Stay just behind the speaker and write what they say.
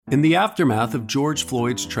In the aftermath of George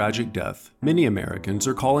Floyd's tragic death, many Americans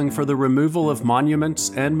are calling for the removal of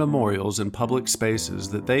monuments and memorials in public spaces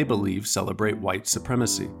that they believe celebrate white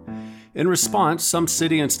supremacy. In response, some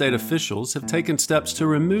city and state officials have taken steps to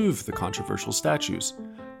remove the controversial statues.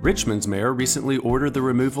 Richmond's mayor recently ordered the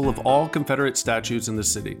removal of all Confederate statues in the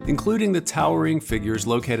city, including the towering figures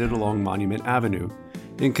located along Monument Avenue.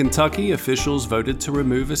 In Kentucky, officials voted to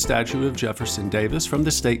remove a statue of Jefferson Davis from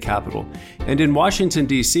the state capitol. And in Washington,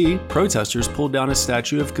 D.C., protesters pulled down a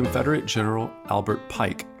statue of Confederate General Albert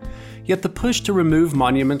Pike. Yet the push to remove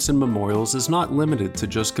monuments and memorials is not limited to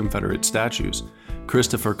just Confederate statues.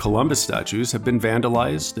 Christopher Columbus statues have been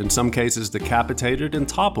vandalized, in some cases decapitated and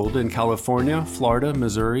toppled in California, Florida,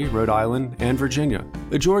 Missouri, Rhode Island, and Virginia.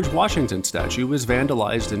 A George Washington statue was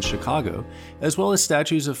vandalized in Chicago, as well as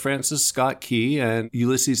statues of Francis Scott Key and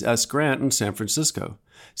Ulysses S. Grant in San Francisco.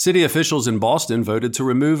 City officials in Boston voted to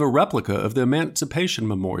remove a replica of the Emancipation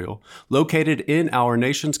Memorial, located in our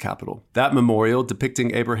nation's capital. That memorial,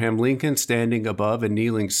 depicting Abraham Lincoln standing above a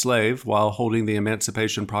kneeling slave while holding the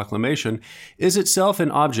Emancipation Proclamation, is itself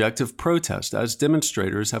an object of protest, as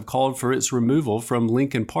demonstrators have called for its removal from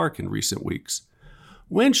Lincoln Park in recent weeks.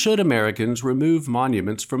 When should Americans remove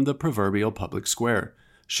monuments from the proverbial public square?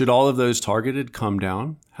 Should all of those targeted come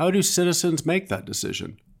down? How do citizens make that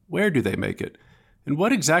decision? Where do they make it? And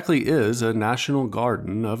what exactly is a National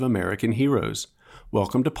Garden of American Heroes?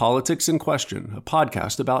 Welcome to Politics in Question, a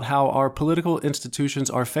podcast about how our political institutions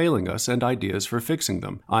are failing us and ideas for fixing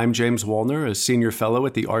them. I'm James Wallner, a senior fellow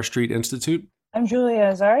at the R Street Institute. I'm Julia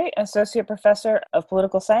Azari, associate professor of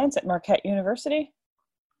political science at Marquette University.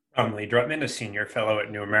 I'm Lee Drutman, a senior fellow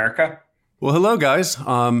at New America. Well, hello, guys.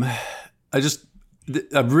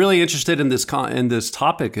 I'm really interested in this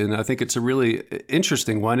topic, and I think it's a really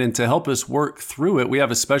interesting one. And to help us work through it, we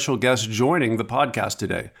have a special guest joining the podcast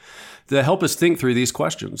today to help us think through these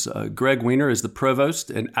questions. Greg Weiner is the provost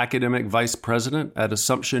and academic vice president at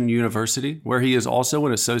Assumption University, where he is also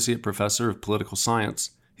an associate professor of political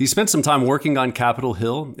science. He spent some time working on Capitol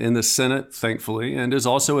Hill in the Senate, thankfully, and is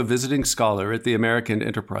also a visiting scholar at the American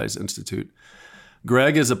Enterprise Institute.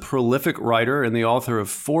 Greg is a prolific writer and the author of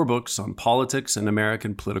 4 books on politics and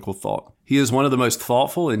American political thought. He is one of the most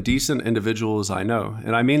thoughtful and decent individuals I know,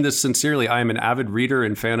 and I mean this sincerely. I am an avid reader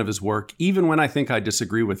and fan of his work, even when I think I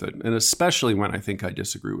disagree with it, and especially when I think I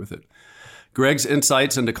disagree with it. Greg's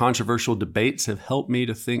insights into controversial debates have helped me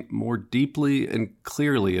to think more deeply and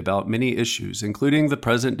clearly about many issues, including the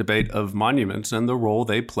present debate of monuments and the role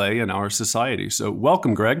they play in our society. So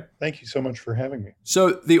welcome, Greg. Thank you so much for having me.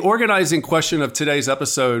 So the organizing question of today's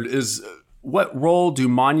episode is, what role do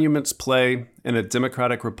monuments play in a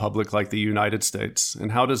democratic republic like the United States?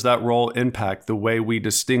 And how does that role impact the way we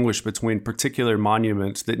distinguish between particular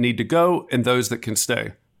monuments that need to go and those that can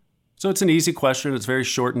stay? So it's an easy question. It's very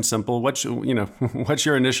short and simple. What's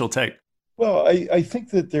your initial take? Well, I think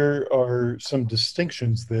that there are some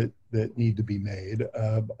distinctions that need to be made.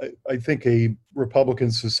 I think a Republican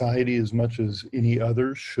society, as much as any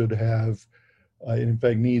other, should have, and in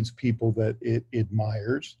fact needs people that it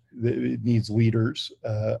admires, that it needs leaders.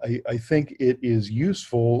 I think it is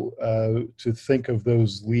useful to think of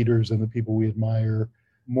those leaders and the people we admire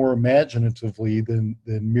more imaginatively than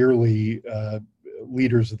merely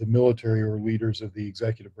leaders of the military or leaders of the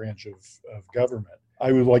executive branch of government.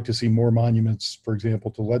 I would like to see more monuments, for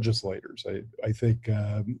example, to legislators. I think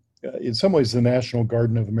in some ways the National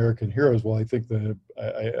Garden of American Heroes, well, I think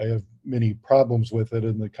I have many problems with it,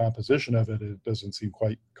 and the composition of it doesn't seem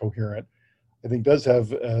quite coherent. I think does have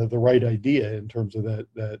the right idea in terms of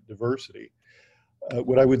that diversity.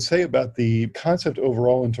 What I would say about the concept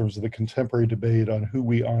overall in terms of the contemporary debate on who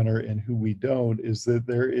we honor and who we don't is that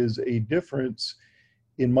there is a difference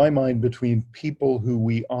in my mind between people who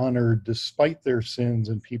we honor despite their sins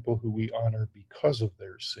and people who we honor because of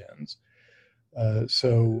their sins.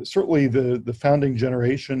 So certainly the founding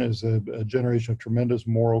generation is a generation of tremendous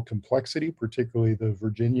moral complexity, particularly the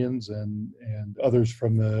Virginians and others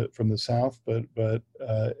from the South. But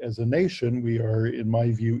as a nation, we are, in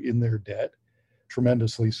my view, in their debt,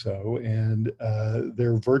 tremendously so, and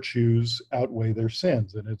their virtues outweigh their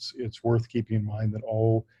sins. And it's worth keeping in mind that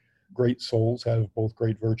all great souls have both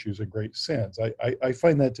great virtues and great sins. I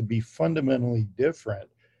find that to be fundamentally different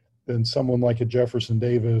than someone like a Jefferson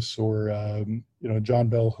Davis or John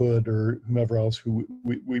Bell Hood or whomever else who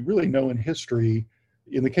we really know in history,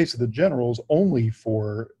 in the case of the generals, only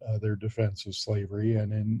for their defense of slavery,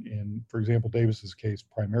 and in for example Davis's case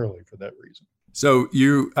primarily for that reason. So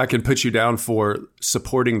I can put you down for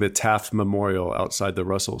supporting the Taft Memorial outside the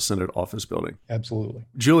Russell Senate Office Building. Absolutely.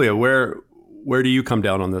 Julia, where do you come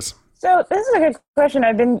down on this? So this is a good question.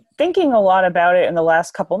 I've been thinking a lot about it in the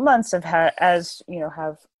last couple months. As you know,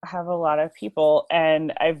 have a lot of people,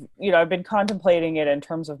 and I've been contemplating it in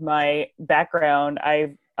terms of my background.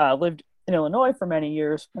 I've lived in Illinois for many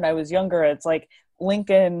years. When I was younger, it's like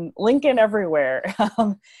Lincoln everywhere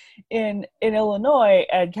in Illinois,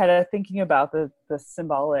 and kind of thinking about the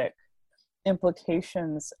symbolic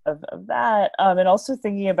implications of that, and also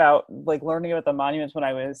thinking about like learning about the monuments when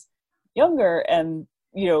I was younger, and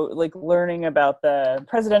like learning about the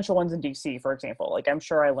presidential ones in DC, for example. Like I'm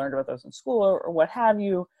sure I learned about those in school or what have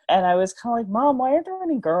you, and I was kind of like, Mom, why aren't there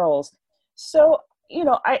any girls? So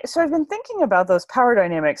I've been thinking about those power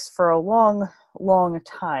dynamics for a long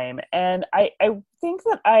time, and I think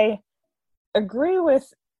that I agree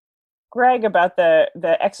with Greg about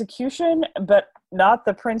the execution, but not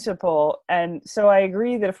the principle. And so I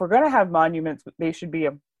agree that if we're going to have monuments, they should be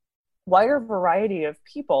a wider variety of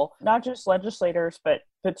people, not just legislators, but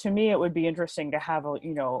to me, it would be interesting to have,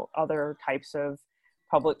 other types of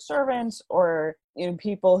public servants, or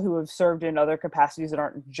people who have served in other capacities that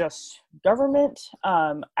aren't just government,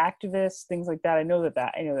 activists, things like that. I know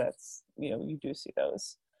that's, you do see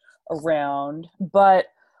those around, but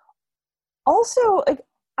also like,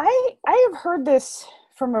 I have heard this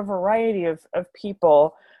from a variety of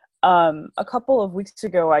people. A couple of weeks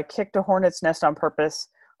ago, I kicked a hornet's nest on purpose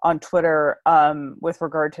on Twitter with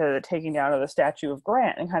regard to the taking down of the statue of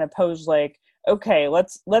Grant, and kind of posed like, okay,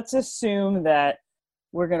 let's assume that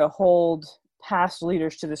we're going to hold past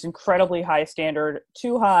leaders to this incredibly high standard,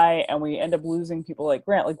 too high, and we end up losing people like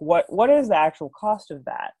Grant. Like, what is the actual cost of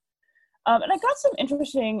that? And I got some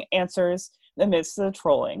interesting answers amidst the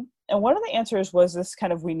trolling. And one of the answers was this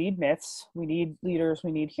kind of, we need myths, we need leaders,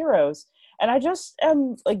 we need heroes. And I just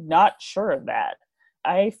am like not sure of that.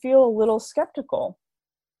 I feel a little skeptical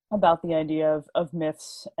about the idea of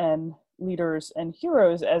myths and leaders and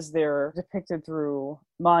heroes as they're depicted through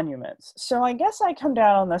monuments. So I guess I come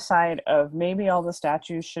down on the side of maybe all the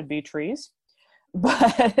statues should be trees.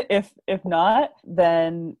 But if not,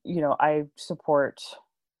 then, I support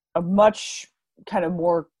a much kind of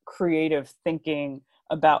more creative thinking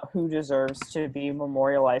about who deserves to be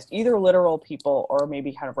memorialized, either literal people or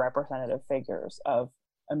maybe kind of representative figures of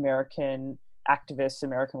American activists,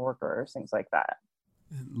 American workers, things like that.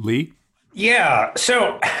 Lee? Yeah,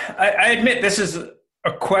 so I admit this is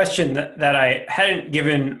a question that I hadn't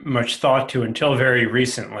given much thought to until very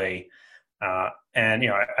recently.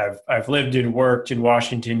 And I've lived and worked in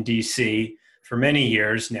Washington, D.C. for many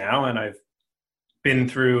years now, and I've been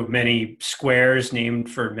through many squares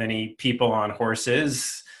named for many people on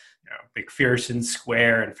horses, McPherson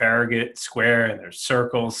Square and Farragut Square, and there's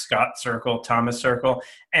circles, Scott Circle, Thomas Circle.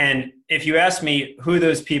 And if you ask me who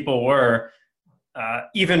those people were,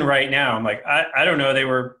 even right now, I'm like, I don't know. They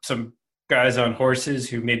were some guys on horses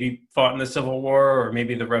who maybe fought in the Civil War or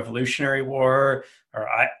maybe the Revolutionary War, or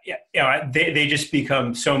they just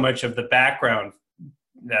become so much of the background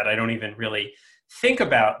that I don't even really think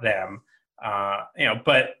about them.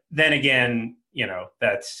 But then again,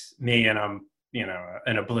 that's me, and I'm,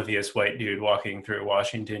 an oblivious white dude walking through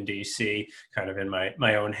Washington, D.C., kind of in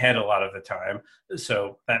my own head a lot of the time.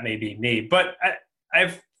 So that may be me. But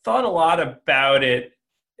I've thought a lot about it,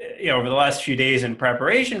 over the last few days in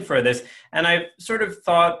preparation for this. And I've sort of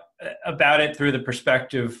thought about it through the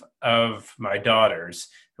perspective of my daughters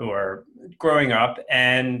who are growing up.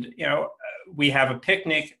 And, we have a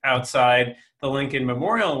picnic outside the Lincoln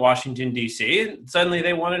Memorial in Washington, D.C. And suddenly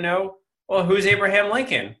they want to know, well, who's Abraham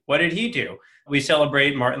Lincoln? What did he do? We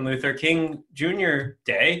celebrate Martin Luther King Jr.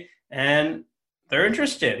 Day, and they're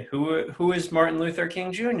interested. Who is Martin Luther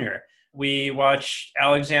King Jr.? We watch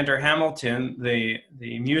Alexander Hamilton, the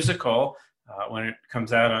musical, when it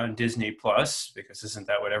comes out on Disney Plus, because isn't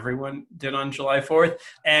that what everyone did on July 4th?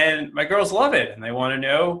 And my girls love it, and they want to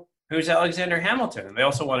know who's Alexander Hamilton. And they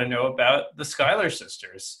also want to know about the Schuyler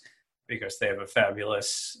sisters, because they have a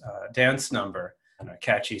fabulous dance number and a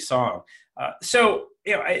catchy song. So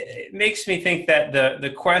it makes me think that the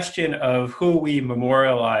question of who we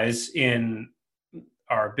memorialize in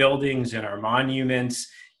our buildings, in our monuments,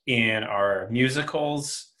 in our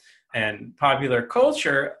musicals and popular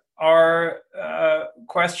culture are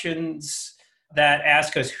questions that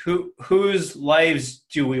ask us whose lives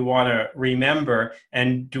do we want to remember,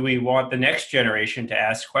 and do we want the next generation to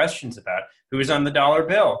ask questions about? Who's on the dollar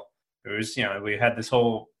bill? Who's, we had this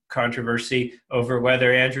whole controversy over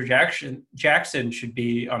whether Andrew Jackson should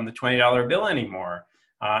be on the $20 bill anymore.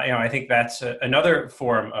 I think that's another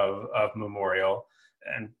form of memorial,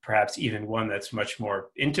 and perhaps even one that's much more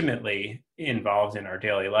intimately involved in our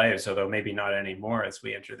daily lives, although maybe not anymore as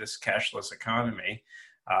we enter this cashless economy.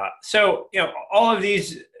 So, all of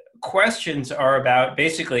these questions are about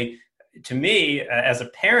basically, to me, as a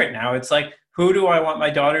parent now, it's like, who do I want my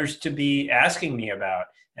daughters to be asking me about?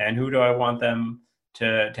 And who do I want them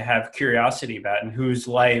to have curiosity about, and whose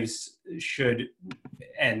lives should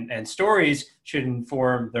and stories should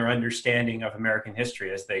inform their understanding of American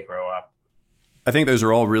history as they grow up? I think those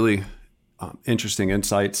are all really interesting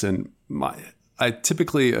insights. And I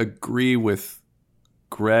typically agree with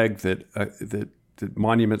Greg that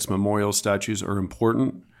monuments, memorials, statues are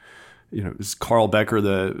important. You know, as Carl Becker,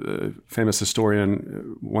 the famous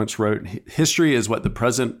historian, once wrote, history is what the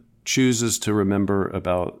present chooses to remember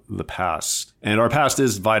about the past. And our past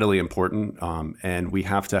is vitally important, and we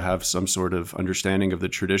have to have some sort of understanding of the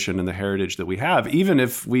tradition and the heritage that we have, even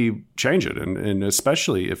if we change it, and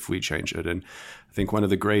especially if we change it. And I think one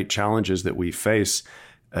of the great challenges that we face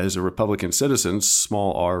as a Republican citizen,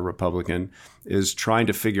 small r Republican, is trying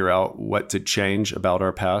to figure out what to change about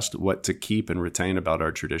our past, what to keep and retain about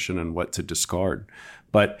our tradition, and what to discard.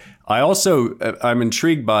 But I'm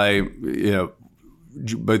intrigued by,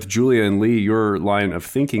 both Julia and Lee, your line of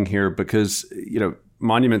thinking here, because,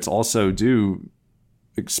 monuments also do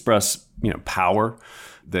express, power.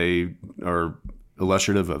 They are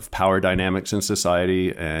illustrative of power dynamics in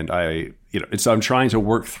society. And so I'm trying to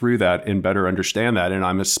work through that and better understand that. And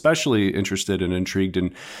I'm especially interested and intrigued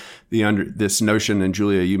in this notion, and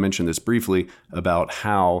Julia, you mentioned this briefly, about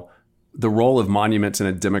how the role of monuments in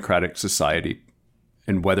a democratic society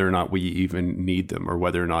and whether or not we even need them or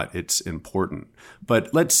whether or not it's important.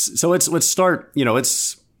 But let's start,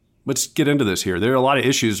 let's get into this here. There are a lot of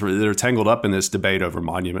issues that are tangled up in this debate over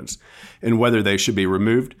monuments and whether they should be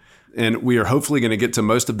removed. And we are hopefully going to get to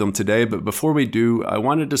most of them today. But before we do, I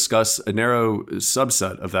want to discuss a narrow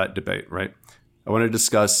subset of that debate, right? I want to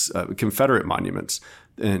discuss Confederate monuments.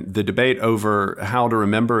 And the debate over how to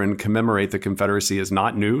remember and commemorate the Confederacy is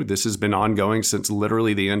not new. This has been ongoing since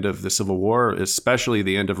literally the end of the Civil War, especially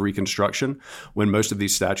the end of Reconstruction, when most of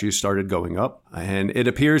these statues started going up. And it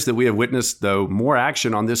appears that we have witnessed, though, more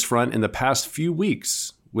action on this front in the past few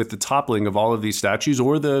weeks, with the toppling of all of these statues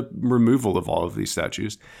or the removal of all of these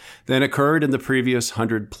statues, than occurred in the previous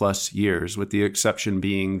 100+ years, with the exception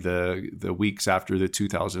being the weeks after the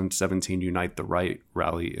 2017 Unite the Right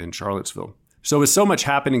rally in Charlottesville. So with so much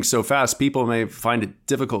happening so fast, people may find it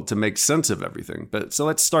difficult to make sense of everything. So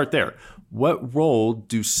let's start there. What role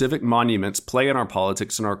do civic monuments play in our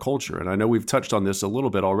politics and our culture? And I know we've touched on this a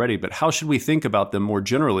little bit already, but how should we think about them more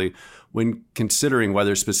generally when considering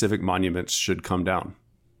whether specific monuments should come down?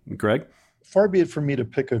 Greg? Far be it from me to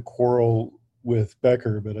pick a quarrel with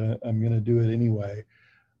Becker, but I'm going to do it anyway.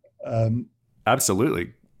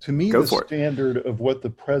 Absolutely. To me, the standard of what the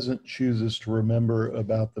present chooses to remember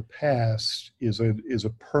about the past is a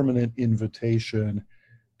permanent invitation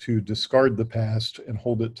to discard the past and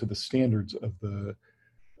hold it to the standards of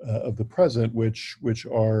the present, which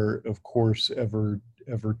are, of course, ever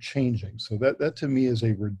changing. So that to me is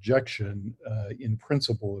a rejection in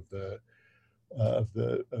principle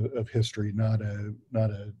of history, not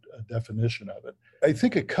a definition of it. I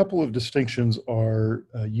think a couple of distinctions are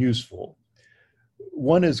useful.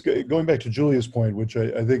 One is going back to Julia's point, which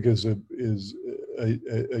I think is a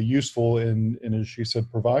useful and as she said,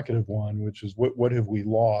 provocative one, which is what have we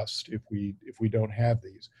lost if we don't have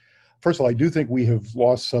these? First of all, I do think we have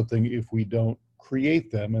lost something if we don't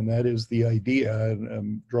create them, and that is the idea, and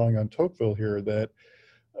I'm drawing on Tocqueville here, that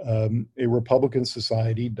a Republican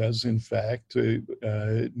society does in fact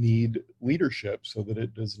need leadership so that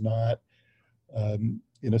it does not,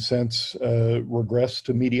 in a sense, regress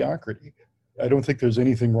to mediocrity. I don't think there's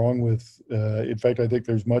anything wrong with, in fact, I think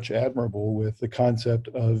there's much admirable with the concept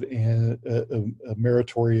of a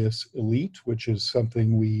meritorious elite, which is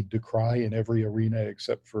something we decry in every arena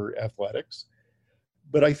except for athletics.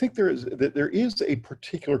 But I think there is a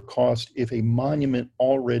particular cost if a monument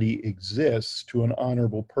already exists to an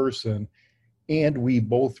honorable person, and we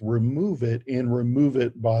both remove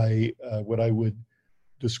it by what I would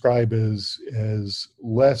describe as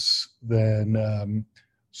less than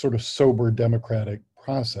sort of sober democratic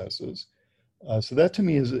processes. So that to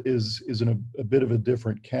me is in a bit of a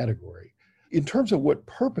different category. In terms of what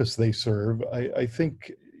purpose they serve, I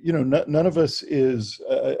think, none of us is,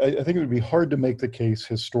 I think it would be hard to make the case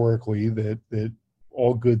historically that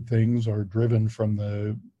all good things are driven from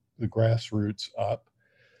the grassroots up.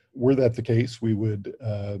 Were that the case, we would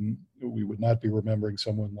not be remembering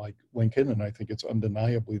someone like Lincoln, and I think it's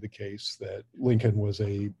undeniably the case that Lincoln was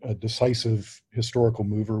a decisive historical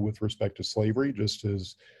mover with respect to slavery, just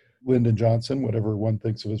as Lyndon Johnson, whatever one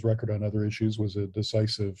thinks of his record on other issues, was a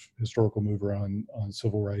decisive historical mover on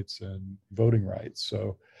civil rights and voting rights.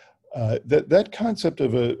 So that concept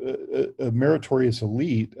of a meritorious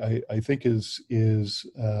elite, I think, is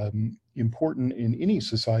important in any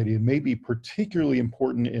society, and maybe particularly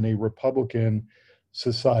important in a Republican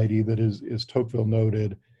society that is, as Tocqueville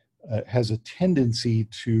noted, has a tendency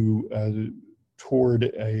to toward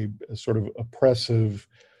a sort of oppressive,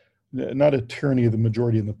 not a tyranny of the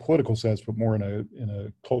majority in the political sense, but more in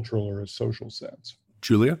a cultural or a social sense.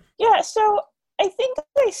 Julia? Yeah, so I think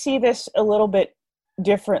I see this a little bit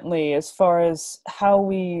differently as far as how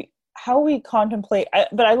we contemplate,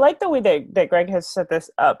 but I like the way that Greg has set this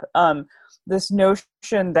up, this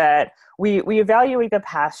notion that we evaluate the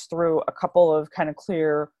past through a couple of kind of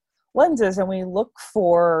clear lenses, and we look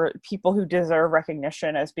for people who deserve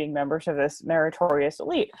recognition as being members of this meritorious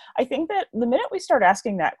elite. I think that the minute we start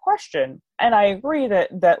asking that question, and I agree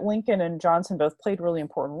that Lincoln and Johnson both played really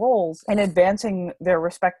important roles in advancing their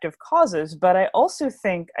respective causes, but I also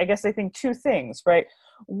think, I think two things, right?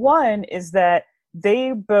 One is that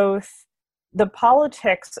they both, the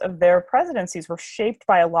politics of their presidencies were shaped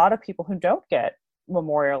by a lot of people who don't get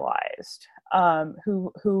memorialized,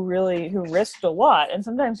 who risked a lot, and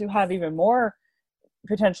sometimes who have even more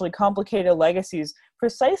potentially complicated legacies,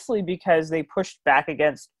 precisely because they pushed back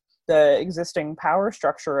against the existing power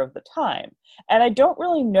structure of the time. And I don't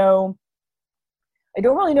really know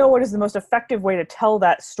what is the most effective way to tell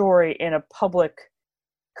that story in a public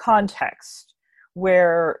context,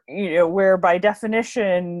 where by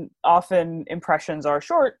definition often impressions are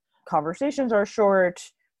short, conversations are short,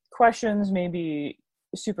 questions may be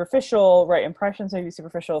superficial, right? Impressions may be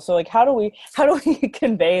superficial. So like, how do we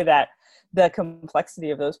convey that, the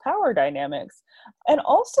complexity of those power dynamics? And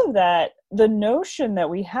also that the notion that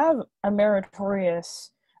we have a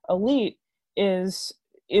meritorious elite is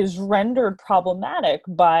rendered problematic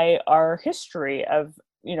by our history of,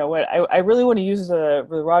 what I really want to use the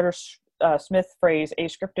Roger Smith phrase,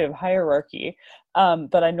 ascriptive hierarchy.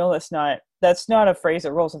 But I know that's not a phrase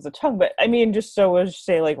that rolls off the tongue, but I mean, just so we'll just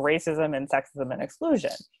say like racism and sexism and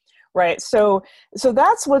exclusion, right? So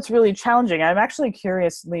that's what's really challenging. I'm actually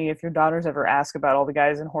curious, Lee, if your daughters ever ask about all the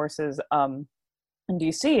guys and horses in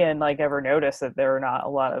DC, and like ever notice that there are not a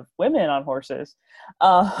lot of women on horses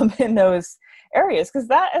in those areas, because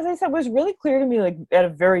that, as I said, was really clear to me like at a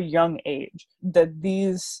very young age, that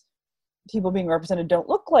these people being represented don't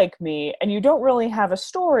look like me, and you don't really have a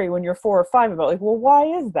story when you're 4 or 5 about like, well, why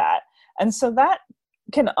is that? And so that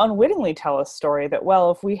can unwittingly tell a story that,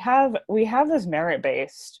 well, if we have this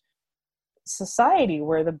merit-based society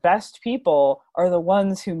where the best people are the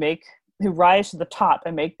ones who rise to the top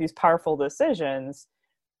and make these powerful decisions,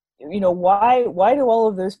 why do all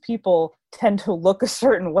of those people tend to look a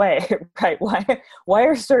certain way, right? Why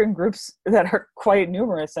are certain groups that are quite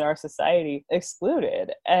numerous in our society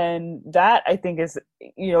excluded? And that, I think, is,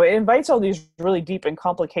 it invites all these really deep and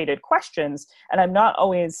complicated questions. And I'm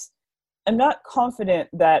not confident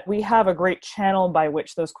that we have a great channel by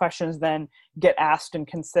which those questions then get asked and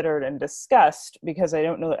considered and discussed, because I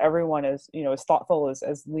don't know that everyone is, as thoughtful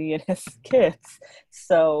as Lee and his kids.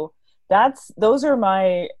 So those are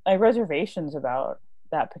my reservations about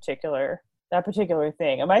that particular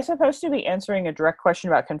thing. Am I supposed to be answering a direct question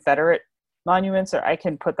about Confederate monuments, or I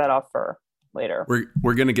can put that off for later?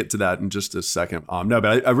 We're going to get to that in just a second. No,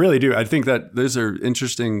 but I really do. I think that those are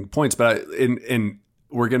interesting points, but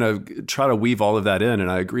we're going to try to weave all of that in.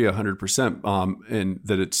 And I agree 100%, and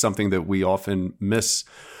that it's something that we often miss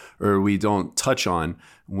or we don't touch on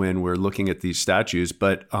when we're looking at these statues.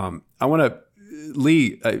 But I want to,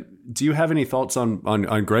 Lee, do you have any thoughts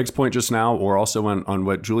on Greg's point just now, or also on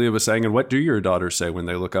what Julia was saying? And what do your daughters say when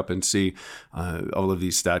they look up and see all of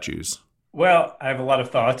these statues? Well, I have a lot of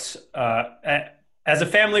thoughts. As a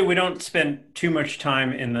family, we don't spend too much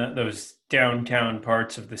time in those downtown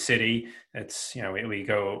parts of the city. It's, we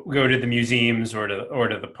go to the museums or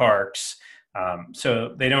to the parks.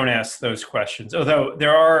 So they don't ask those questions. Although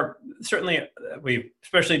there are certainly,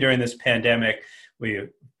 especially during this pandemic, we've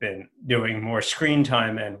been doing more screen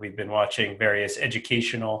time, and we've been watching various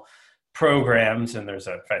educational programs. And there's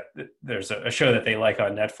a show that they like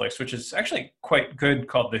on Netflix, which is actually quite good,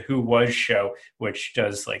 called The Who Was Show, which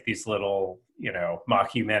does like these little,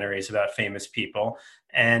 mockumentaries about famous people.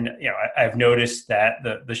 And, I've noticed that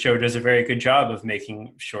the show does a very good job of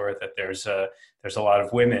making sure that there's a lot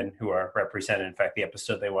of women who are represented. In fact, the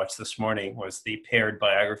episode they watched this morning was the paired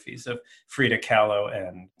biographies of Frida Kahlo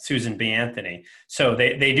and Susan B. Anthony. So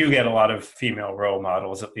they do get a lot of female role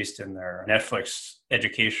models, at least in their Netflix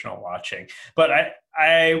educational watching. But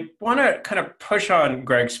I want to kind of push on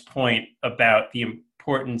Greg's point about the importance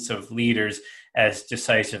importance of leaders as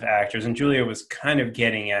decisive actors. And Julia was kind of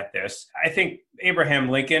getting at this. I think Abraham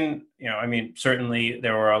Lincoln, certainly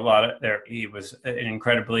there were he was an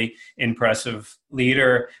incredibly impressive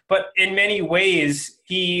leader, but in many ways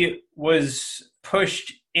he was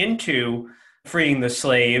pushed into freeing the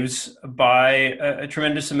slaves by a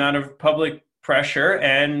tremendous amount of public pressure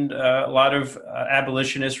and a lot of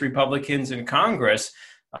abolitionist Republicans in Congress.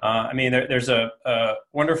 There's a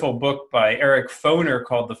wonderful book by Eric Foner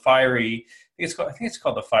called I think it's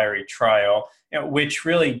called The Fiery Trial, which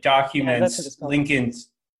really documents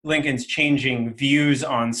Lincoln's changing views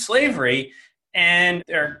on slavery. And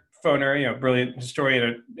Eric Foner, brilliant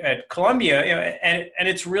historian at Columbia, and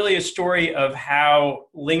it's really a story of how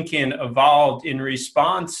Lincoln evolved in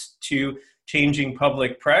response to changing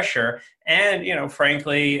public pressure, and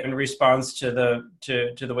frankly, in response to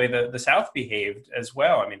the way the South behaved as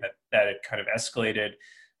well. That it kind of escalated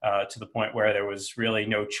to the point where there was really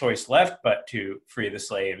no choice left but to free the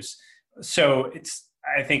slaves. So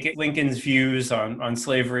I think Lincoln's views on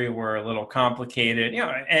slavery were a little complicated,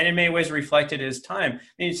 and in many ways reflected his time.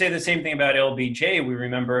 You say the same thing about LBJ. We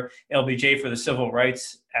remember LBJ for the Civil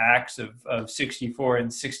Rights Acts of 64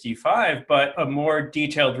 and 65, but a more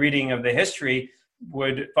detailed reading of the history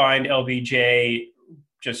would find LBJ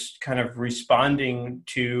just kind of responding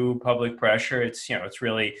to public pressure. It's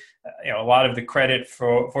really, a lot of the credit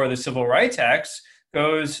for the Civil Rights Acts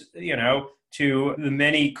goes, to the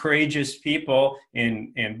many courageous people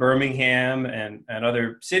in Birmingham and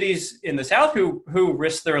other cities in the South who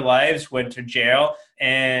risked their lives, went to jail,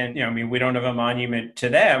 and we don't have a monument to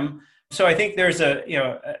them. So I think there's a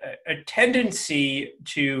tendency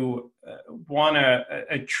to want to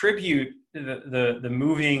attribute the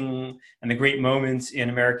moving and the great moments in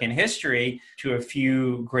American history to a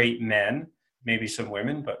few great men, maybe some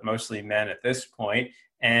women, but mostly men at this point,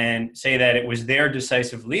 and say that it was their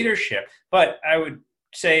decisive leadership. But I would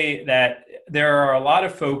say that there are a lot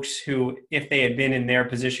of folks who, if they had been in their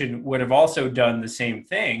position, would have also done the same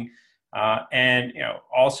thing.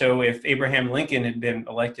 Also, if Abraham Lincoln had been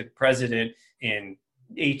elected president in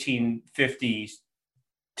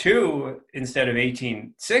 1852 instead of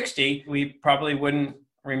 1860, we probably wouldn't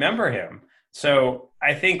remember him. So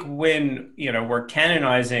I think when, we're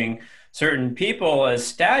canonizing certain people as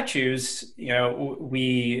statues,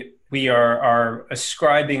 we are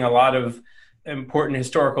ascribing a lot of important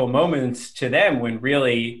historical moments to them when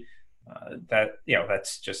really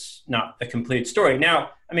that's just not the complete story. Now,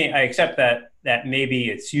 I accept that maybe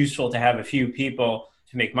it's useful to have a few people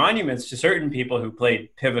to make monuments to certain people who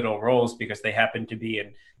played pivotal roles because they happen to be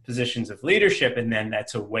in positions of leadership, and then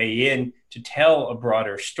that's a way in to tell a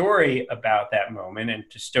broader story about that moment and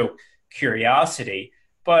to stoke curiosity.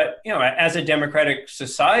 But, as a democratic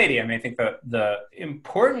society, I think the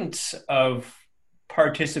importance of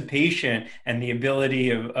participation and the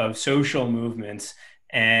ability of social movements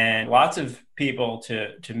and lots of people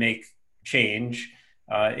to make change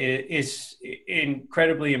is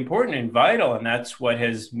incredibly important and vital. And that's what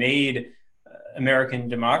has made American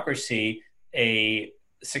democracy a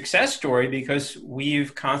success story, because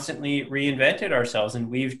we've constantly reinvented ourselves and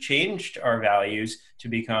we've changed our values to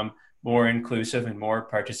become more inclusive and more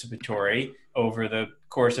participatory over the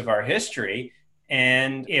course of our history.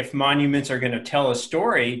 And if monuments are going to tell a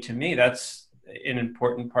story, to me, that's an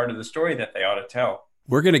important part of the story that they ought to tell.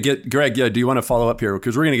 We're going to get, Greg, do you want to follow up here?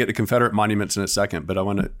 Because we're going to get to Confederate monuments in a second, but I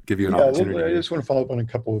want to give you an opportunity. I just want to follow up on a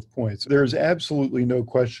couple of points. There's absolutely no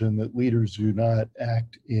question that leaders do not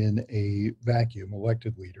act in a vacuum,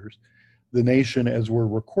 elected leaders. The nation, as we're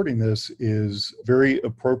recording this, is very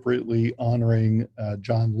appropriately honoring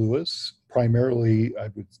John Lewis, primarily, I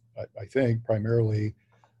think,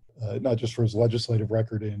 not just for his legislative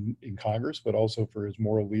record in Congress, but also for his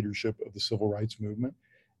moral leadership of the civil rights movement.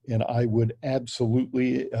 And I would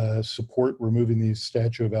absolutely support removing the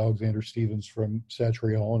statue of Alexander Stephens from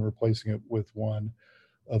Statuary Hall and replacing it with one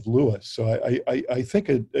of Lewis. So I think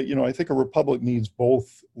a republic needs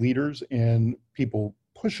both leaders and people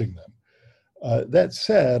pushing them. That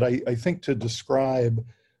said, I think to describe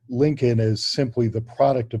Lincoln as simply the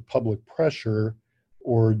product of public pressure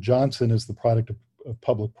or Johnson as the product of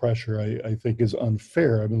public pressure, I think is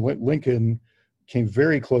unfair. Lincoln came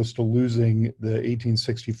very close to losing the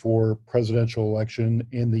 1864 presidential election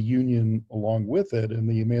and the Union along with it, and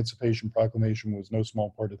the Emancipation Proclamation was no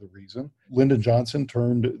small part of the reason. Lyndon Johnson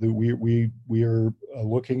we are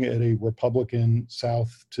looking at a Republican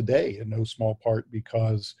South today in no small part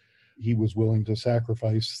because he was willing to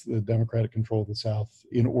sacrifice the Democratic control of the South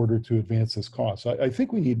in order to advance this cause. I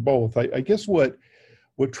think we need both. I guess what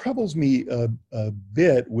troubles me a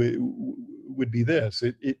bit would be this.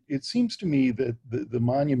 It seems to me that the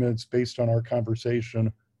monuments, based on our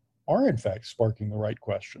conversation, are in fact sparking the right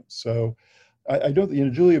questions. So I don't,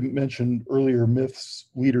 Julia mentioned earlier myths,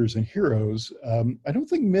 leaders, and heroes. I don't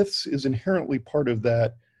think myths is inherently part of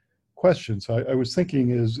that question. So I was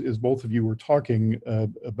thinking as both of you were talking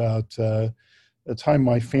about a time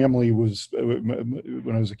my family was,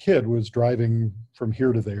 when I was a kid, was driving from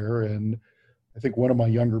here to there. And I think one of my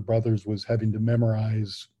younger brothers was having to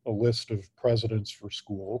memorize a list of presidents for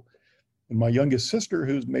school. And my youngest sister,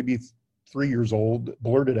 who's maybe 3 years old,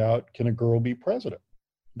 blurted out, "Can a girl be president?"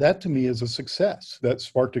 That to me is a success. That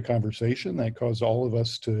sparked a conversation that caused all of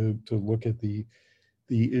us to look at the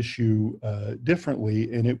issue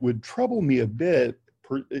differently. And it would trouble me a bit,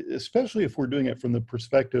 especially if we're doing it from the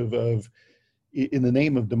perspective of, in the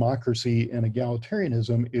name of democracy and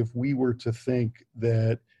egalitarianism, if we were to think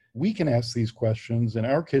that we can ask these questions and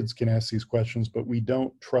our kids can ask these questions, but we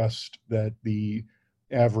don't trust that the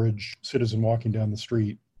average citizen walking down the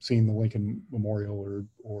street seeing the Lincoln Memorial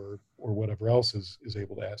or whatever else is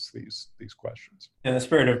able to ask these questions. In the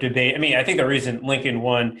spirit of debate, I mean, I think the reason Lincoln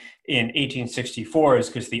won in 1864 is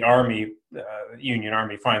because the Army, Union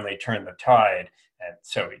Army, finally turned the tide, and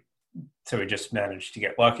so he just managed to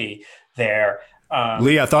get lucky there.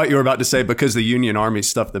 Lee, I thought you were about to say because the Union Army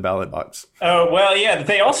stuffed the ballot box. Oh well, yeah,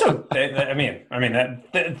 they also. They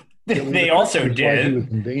also did. He was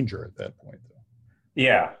in danger at that point.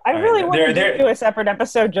 Yeah, I really want to do a separate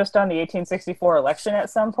episode just on the 1864 election at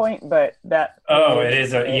some point, but that. Oh, it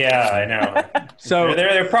is I know. So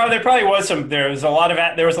there probably was some. There was a lot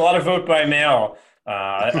of vote by mail.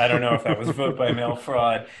 I don't know if that was vote by mail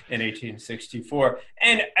fraud in 1864.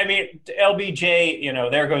 And I mean,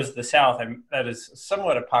 LBJ, there goes the South. That is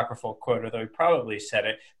somewhat apocryphal quote, although he probably said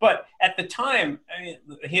it. But at the time, I mean,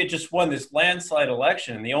 he had just won this landslide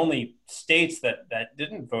election, and the only states that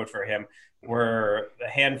didn't vote for him were a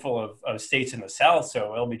handful of states in the South.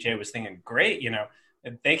 So LBJ was thinking, great,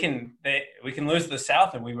 we can lose the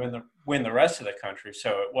South and we win the rest of the country.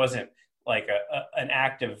 So it wasn't like an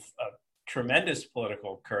act of tremendous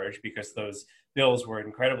political courage, because those bills were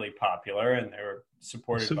incredibly popular and they were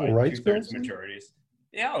supported Civil by rights two-thirds bills? majorities.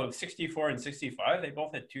 Yeah, 64 and 65, they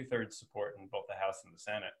both had 2/3 support in both the House and the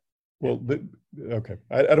Senate. Well, okay.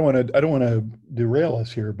 I don't want to derail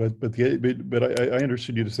us here, but I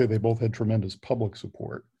understood you to say they both had tremendous public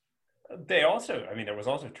support. They also, there was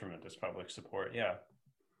also tremendous public support. Yeah.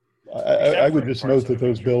 I would just note that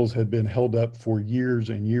those bills had been held up for years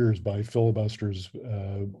and years by filibusters.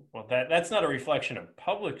 Well, that's not a reflection of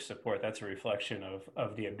public support. That's a reflection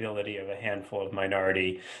of the ability of a handful of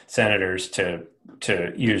minority senators to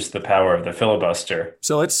use the power of the filibuster.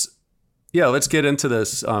 So let's get into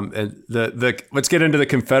this. And let's get into the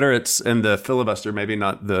Confederates and the filibuster. Maybe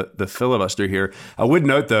not the filibuster here. I would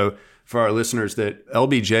note, though, for our listeners, that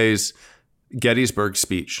LBJ's Gettysburg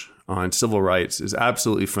speech on civil rights is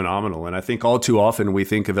absolutely phenomenal. And I think all too often we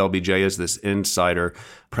think of LBJ as this insider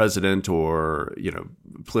president or,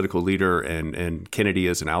 political leader and Kennedy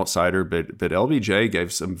as an outsider. But LBJ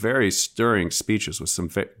gave some very stirring speeches with some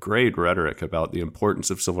great rhetoric about the importance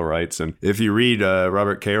of civil rights. And if you read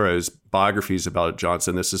Robert Caro's biographies about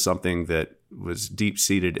Johnson, this is something that was deep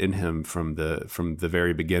seated in him from the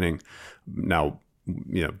very beginning. Now,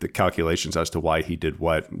 the calculations as to why he did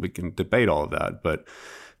what, we can debate all of that, but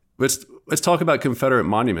let's talk about Confederate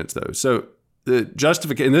monuments, though. So the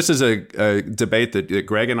justification, and this is a debate that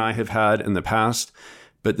Greg and I have had in the past,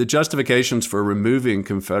 but the justifications for removing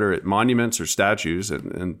Confederate monuments or statues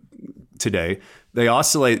and today, they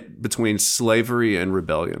oscillate between slavery and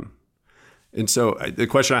rebellion. And so the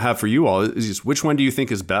question I have for you all is, which one do you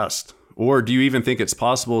think is best? Or do you even think it's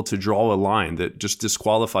possible to draw a line that just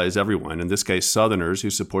disqualifies everyone, in this case, Southerners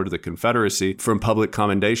who supported the Confederacy, from public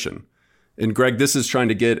commendation? And Greg, this is trying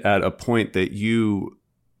to get at a point that you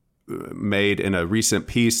made in a recent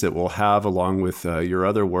piece that we'll have along with your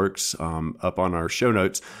other works up on our show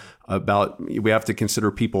notes about we have to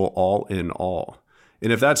consider people all in all.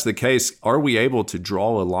 And if that's the case, are we able to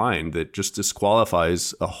draw a line that just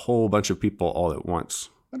disqualifies a whole bunch of people all at once?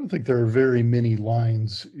 I don't think there are very many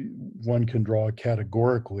lines one can draw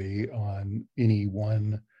categorically on any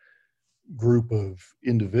one group of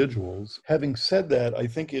individuals. Having said that, I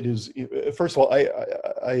think it is, first of all,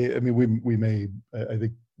 I mean, we may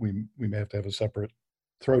have to have a separate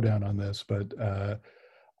throwdown on this, but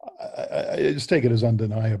I just take it as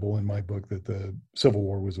undeniable in my book that the Civil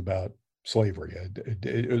War was about slavery.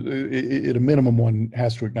 At a minimum, one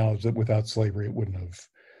has to acknowledge that without slavery, it wouldn't have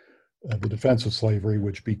the defense of slavery,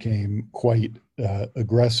 which became quite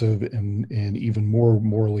aggressive and even more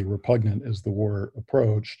morally repugnant as the war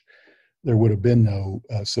approached, there would have been no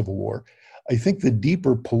Civil War. I think the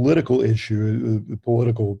deeper political issue, the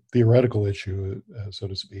political theoretical issue, so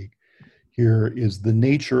to speak, here is the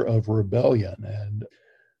nature of rebellion. And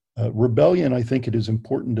rebellion, I think it is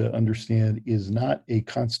important to understand, is not a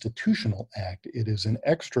constitutional act. It is an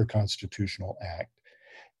extra constitutional act.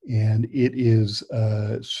 And it is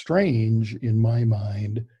strange, in my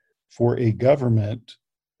mind, for a government,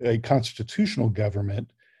 a constitutional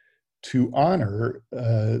government, to honor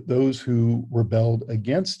those who rebelled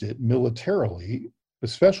against it militarily,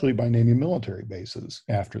 especially by naming military bases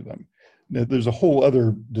after them. Now, there's a whole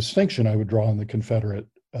other distinction I would draw on the Confederate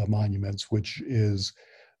monuments, which is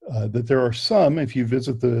that there are some, if you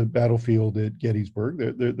visit the battlefield at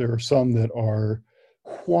Gettysburg, there are some that are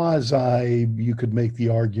quasi, you could make the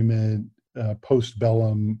argument,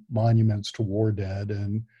 postbellum monuments to war dead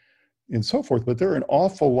and so forth. But there are an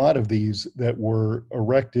awful lot of these that were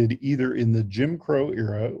erected either in the Jim Crow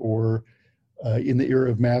era or in the era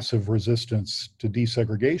of massive resistance to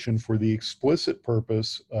desegregation for the explicit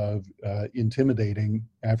purpose of intimidating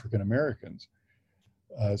African Americans.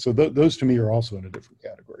 So those to me are also in a different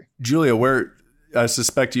category. Julia, I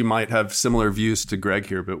suspect you might have similar views to Greg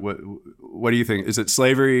here, but what do you think? Is it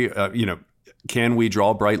slavery? Can we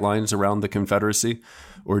draw bright lines around the Confederacy,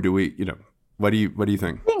 or do we? What do you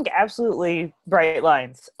think? I think absolutely bright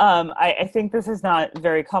lines. I think this is not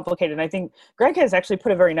very complicated. And I think Greg has actually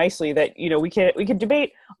put it very nicely that we could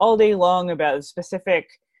debate all day long about specific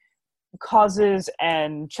causes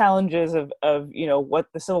and challenges of what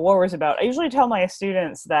the Civil War was about. I usually tell my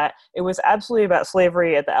students that it was absolutely about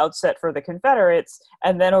slavery at the outset for the Confederates,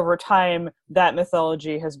 and then over time that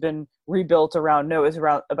mythology has been rebuilt around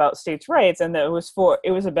about states' rights, and that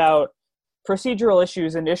it was about procedural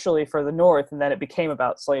issues initially for the North, and then it became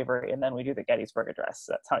about slavery, and then we do the Gettysburg Address.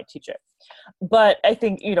 So that's how I teach it. But I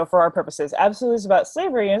think for our purposes, absolutely it's about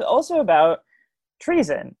slavery, and it's also about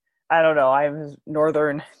treason. I don't know, I'm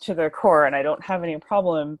Northern to the core, and I don't have any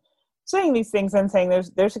problem saying these things and saying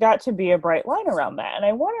there's got to be a bright line around that. And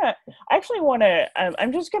I'm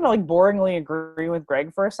just going to boringly agree with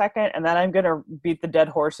Greg for a second, and then I'm going to beat the dead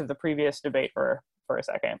horse of the previous debate for a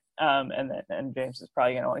second. And James is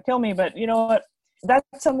probably going to want to kill me, but you know what? That's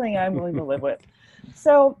something I'm willing to live with.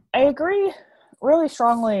 So I agree really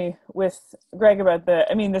strongly with Greg about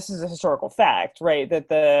this is a historical fact, right?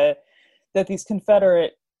 That these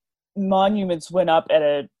Confederate monuments went up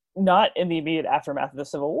not in the immediate aftermath of the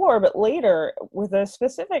Civil War, but later with a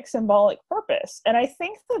specific symbolic purpose. And I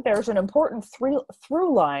think that there's an important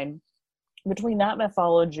through line between that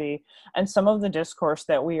mythology and some of the discourse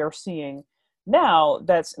that we are seeing now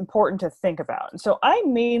that's important to think about. And so I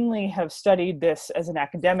mainly have studied this as an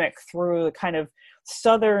academic through the kind of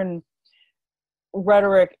Southern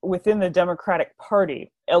rhetoric within the Democratic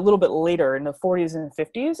Party a little bit later in the 40s and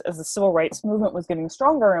 50s as the civil rights movement was getting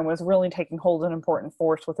stronger and was really taking hold an important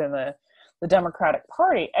force within the Democratic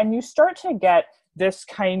Party. And you start to get this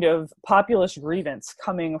kind of populist grievance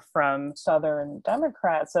coming from Southern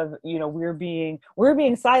Democrats of, we're being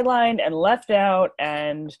sidelined and left out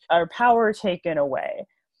and our power taken away.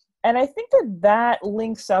 And I think that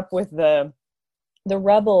links up with the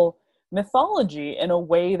rebel mythology in a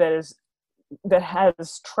way that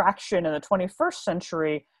has traction in the 21st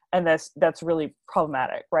century, and that's really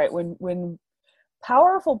problematic, right? When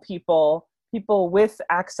powerful people with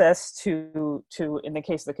access to in the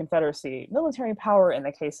case of the Confederacy, military power, in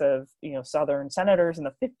the case of Southern senators in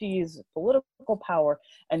the 50s, political power,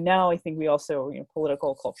 and now I think we also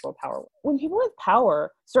political cultural power. When people with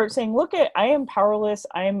power start saying, "Look, I am powerless.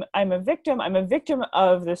 I'm a victim. I'm a victim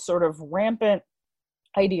of this sort of rampant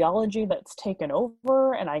ideology that's taken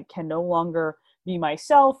over, and I can no longer be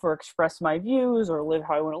myself or express my views or live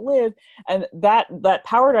how I want to live." And that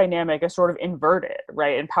power dynamic is sort of inverted,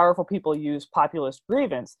 right? And powerful people use populist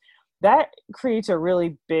grievance. That creates a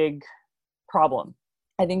really big problem.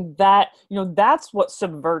 I think that, that's what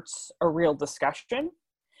subverts a real discussion.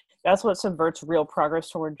 That's what subverts real progress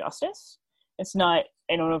toward justice. It's not,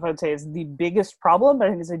 I don't know if I'd say it's the biggest problem, but I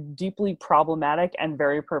think it's a deeply problematic and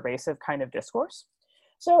very pervasive kind of discourse.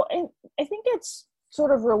 So I think it's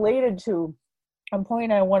sort of related to a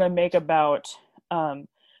point I want to make about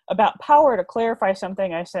power, to clarify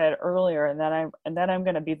something I said earlier, and then I'm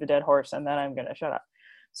going to beat the dead horse, and then I'm going to shut up.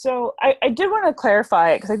 So I did want to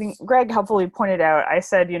clarify it because I think Greg helpfully pointed out, I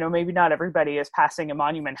said, maybe not everybody is passing a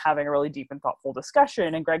monument having a really deep and thoughtful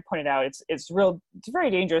discussion, and Greg pointed out it's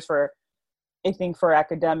very dangerous for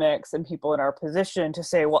academics and people in our position to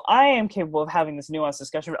say, well, I am capable of having this nuanced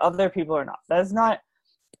discussion, but other people are not. That's not.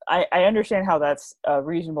 I understand how that's a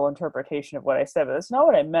reasonable interpretation of what I said, but that's not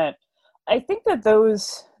what I meant. I think that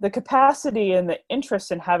the capacity and the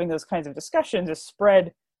interest in having those kinds of discussions is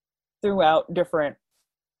spread throughout different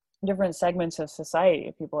segments of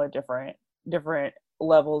society. People at different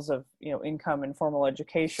levels of, you know, income and formal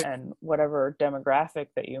education and whatever demographic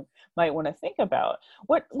that you might want to think about.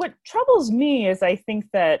 What troubles me is I think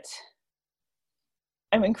that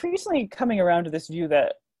I'm increasingly coming around to this view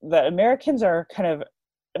that Americans are kind of,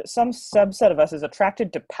 some subset of us is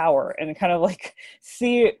attracted to power and kind of like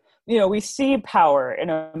we see power in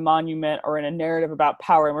a monument or in a narrative about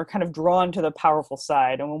power, and we're kind of drawn to the powerful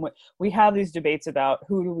side. And when we have these debates about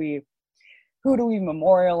who do we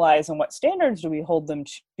memorialize and what standards do we hold them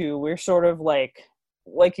to, we're sort of like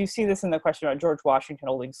you see this in the question about George Washington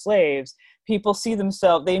holding slaves. People see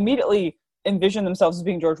themselves, they immediately envision themselves as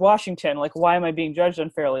being George Washington. Like, why am I being judged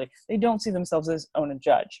unfairly? They don't see themselves as own a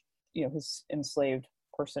judge, you know, his enslaved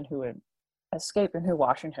person who had escaped and who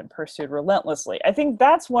Washington pursued relentlessly. I think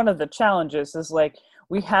that's one of the challenges, is like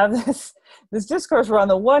we have this discourse where on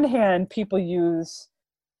the one hand people use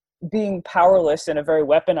being powerless in a very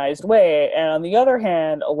weaponized way, and on the other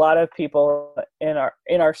hand a lot of people in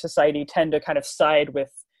our society tend to kind of side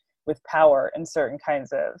with power in certain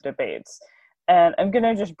kinds of debates. And I'm going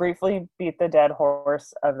to just briefly beat the dead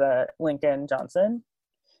horse of the Lincoln-Johnson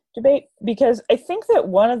debate, because I think that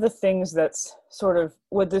one of the things that's sort of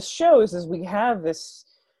what this shows is we have this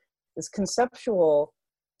conceptual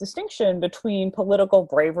distinction between political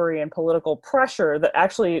bravery and political pressure that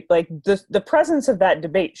actually, like, the presence of that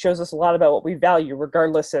debate shows us a lot about what we value,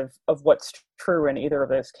 regardless of what's true in either of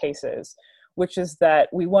those cases, which is that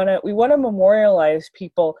we want to memorialize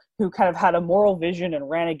people who kind of had a moral vision and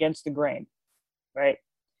ran against the grain, right?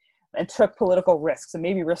 And took political risks and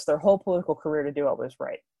maybe risked their whole political career to do what was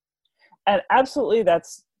right. And absolutely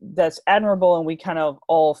that's admirable, and we kind of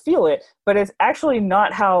all feel it, but it's actually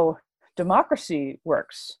not how democracy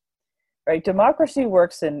works, right? Democracy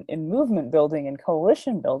works in movement building and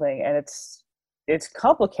coalition building, and it's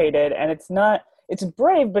complicated, and it's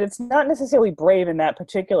brave, but it's not necessarily brave in that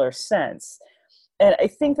particular sense. And I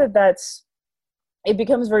think it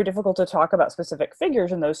becomes very difficult to talk about specific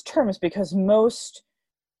figures in those terms, because most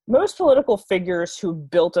political figures who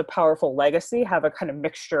built a powerful legacy have a kind of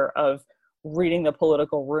mixture of reading the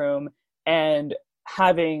political room and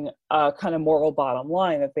having a kind of moral bottom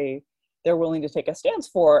line that they're willing to take a stance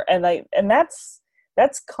for. And that's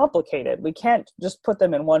complicated. We can't just put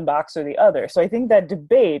them in one box or the other. So I think that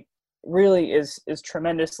debate really is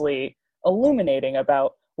tremendously illuminating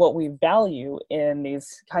about what we value in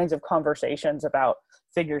these kinds of conversations about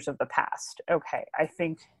figures of the past. Okay, I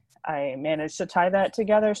think I managed to tie that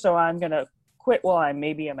together, so I'm going to quit while I'm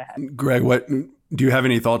ahead. Greg, what do you have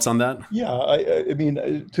any thoughts on that? Yeah, I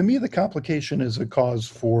mean, to me, the complication is a cause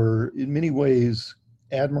for, in many ways,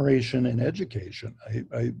 admiration and education.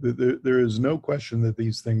 There is no question that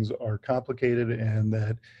these things are complicated, and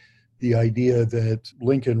that the idea that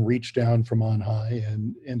Lincoln reached down from on high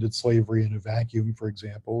and ended slavery in a vacuum, for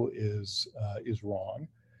example, is wrong.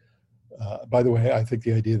 By the way, I think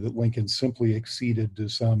the idea that Lincoln simply acceded to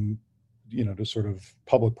some, to sort of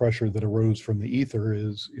public pressure that arose from the ether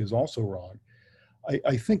is also wrong.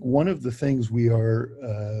 I think one of the things we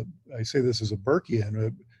are, I say this as a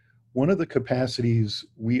Burkean, one of the capacities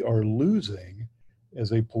we are losing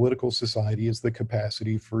as a political society is the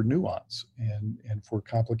capacity for nuance and for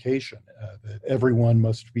complication, that everyone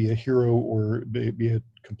must be a hero or be a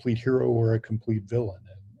complete hero or a complete villain,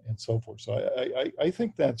 and so forth. So I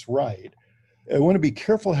think that's right. I want to be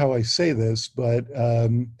careful how I say this, but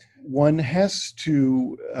one has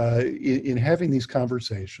to, in having these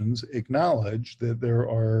conversations, acknowledge that there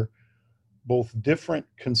are both different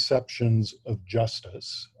conceptions of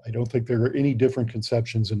justice. I don't think there are any different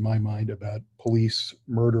conceptions in my mind about police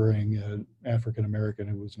murdering an African American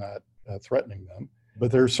who was not threatening them.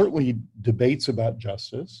 But there are certainly debates about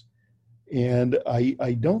justice. And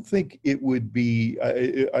I don't think it would be,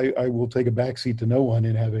 I will take a backseat to no one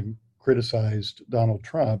in having criticized Donald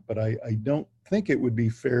Trump, but I don't think it would be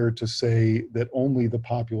fair to say that only the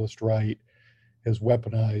populist right has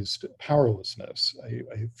weaponized powerlessness.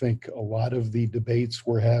 I think a lot of the debates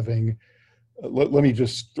we're having, let me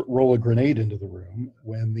just roll a grenade into the room.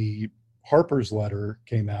 When the Harper's letter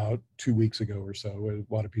came out 2 weeks ago or so,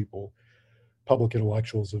 a lot of people, public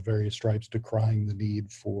intellectuals of various stripes, decrying the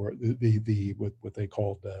need for the what they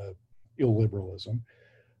called illiberalism.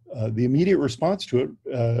 The immediate response to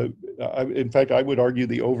it, in fact, I would argue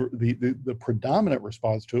the predominant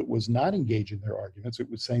response to it was not engaging their arguments. It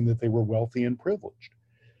was saying that they were wealthy and privileged.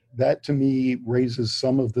 That, to me, raises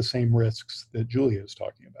some of the same risks that Julia is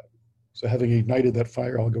talking about. So having ignited that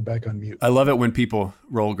fire, I'll go back on mute. I love it when people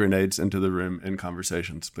roll grenades into the room in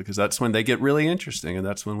conversations, because that's when they get really interesting, and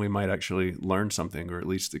that's when we might actually learn something or at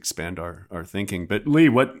least expand our thinking. But Lee,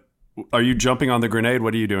 what Are you jumping on the grenade?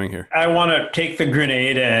 What are you doing here? I want to take the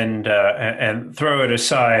grenade and throw it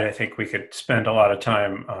aside. I think we could spend a lot of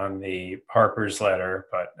time on the Harper's letter,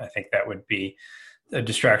 but I think that would be a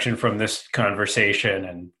distraction from this conversation.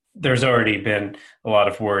 And there's already been a lot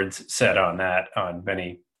of words said on that on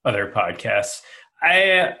many other podcasts.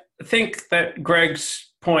 I think that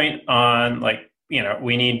Greg's point on, like,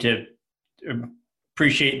 we need to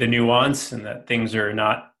appreciate the nuance and that things are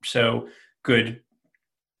not so good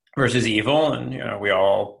versus evil. And, we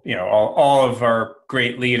all, all of our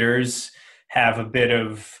great leaders have a bit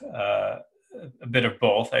of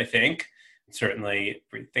both, I think. Certainly, if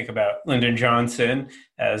we think about Lyndon Johnson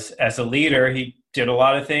as a leader, he did a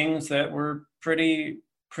lot of things that were pretty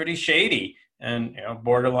shady and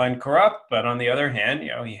borderline corrupt. But on the other hand,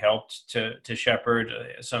 he helped to shepherd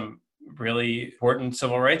some really important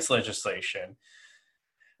civil rights legislation.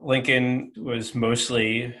 Lincoln was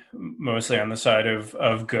mostly on the side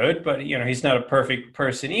of good, but he's not a perfect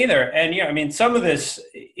person either. And some of this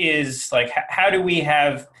is like, how do we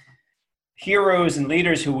have heroes and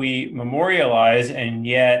leaders who we memorialize and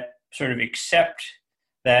yet sort of accept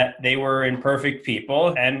that they were imperfect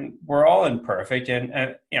people, and we're all imperfect. And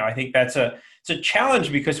I think it's a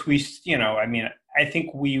challenge because I think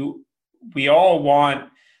we all want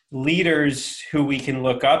leaders who we can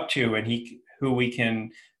look up to and who we can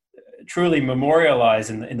truly memorialize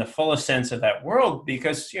in the fullest sense of that world,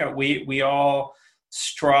 because we all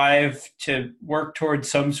strive to work towards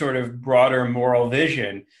some sort of broader moral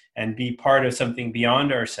vision and be part of something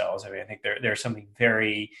beyond ourselves. I think there's something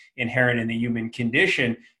very inherent in the human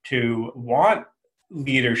condition to want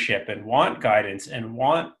leadership and want guidance and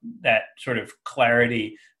want that sort of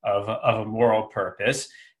clarity of a moral purpose.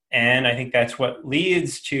 And I think that's what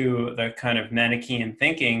leads to the kind of Manichaean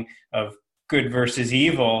thinking of good versus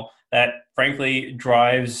evil that frankly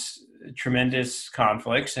drives tremendous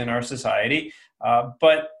conflicts in our society.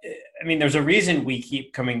 But there's a reason we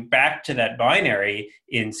keep coming back to that binary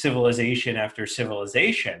in civilization after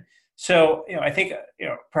civilization. So, I think,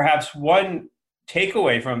 perhaps one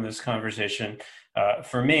takeaway from this conversation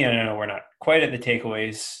for me, and I know we're not quite at the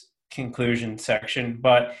takeaways conclusion section,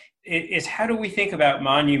 but is how do we think about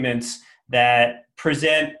monuments that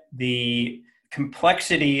present the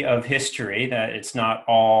complexity of history, that it's not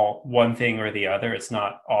all one thing or the other. It's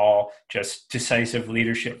not all just decisive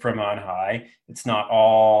leadership from on high. It's not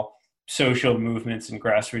all social movements and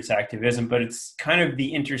grassroots activism, but it's kind of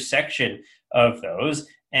the intersection of those.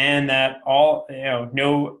 And that all,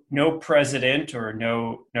 no president or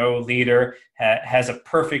no leader has a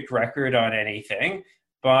perfect record on anything,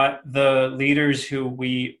 but the leaders who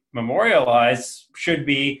we memorialize should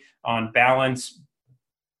be on balance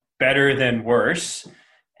better than worse,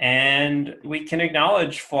 and we can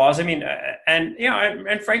acknowledge flaws.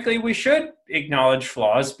 And frankly, we should acknowledge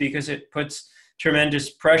flaws because it puts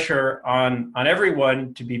tremendous pressure on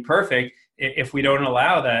everyone to be perfect. If we don't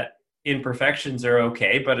allow that, imperfections are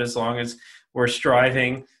okay, but as long as we're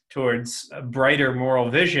striving towards a brighter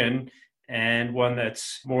moral vision and one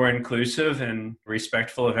that's more inclusive and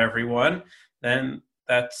respectful of everyone, then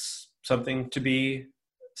that's something to be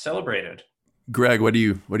celebrated. Greg, what do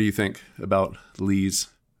you think about Lee's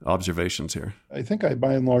observations here? I think I,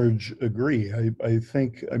 by and large, agree. I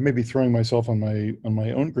think I may be throwing myself on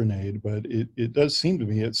my own grenade, but it does seem to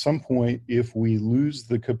me at some point, if we lose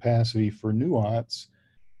the capacity for nuance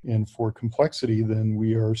and for complexity, then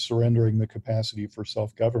we are surrendering the capacity for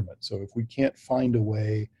self-government. So if we can't find a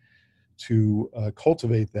way to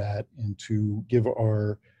cultivate that and to give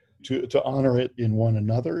to honor it in one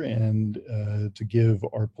another and to give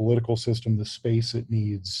our political system the space it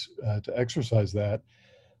needs to exercise that,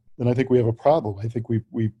 then I think we have a problem. I think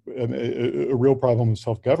a real problem with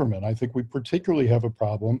self-government. I think we particularly have a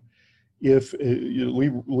problem if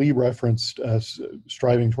Lee referenced us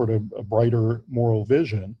striving toward a brighter moral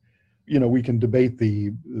vision. We can debate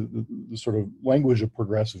the sort of language of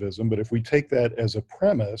progressivism, but if we take that as a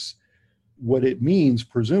premise, what it means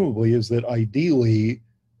presumably is that ideally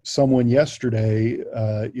someone yesterday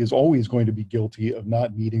is always going to be guilty of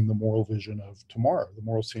not meeting the moral vision of tomorrow, the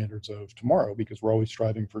moral standards of tomorrow, because we're always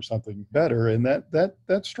striving for something better. And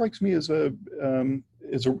that strikes me as a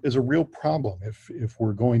real problem if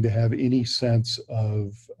we're going to have any sense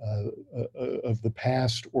of the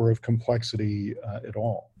past or of complexity at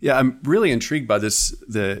all. Yeah, I'm really intrigued by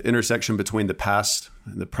the intersection between the past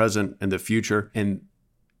and the present and the future, and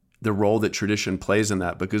the role that tradition plays in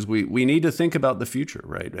that, because we need to think about the future,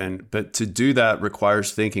 right? But to do that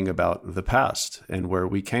requires thinking about the past and where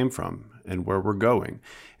we came from and where we're going.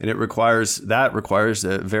 And it requires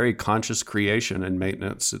a very conscious creation and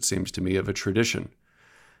maintenance, it seems to me, of a tradition.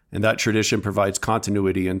 And that tradition provides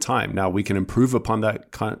continuity in time. Now, we can improve upon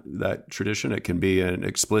that tradition. It can be an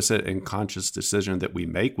explicit and conscious decision that we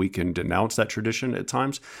make. We can denounce that tradition at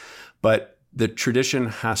times, but the tradition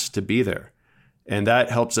has to be there. And that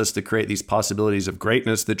helps us to create these possibilities of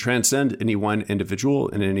greatness that transcend any one individual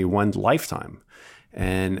in any one lifetime.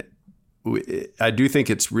 And I do think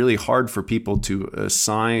it's really hard for people to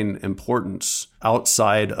assign importance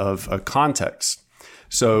outside of a context.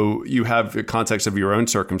 So you have the context of your own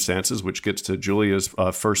circumstances, which gets to Julia's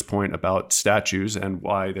first point about statues and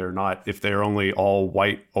why they're not, if they're only all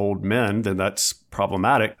white old men, then that's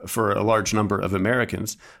problematic for a large number of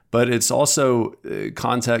Americans. But it's also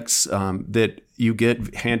context that you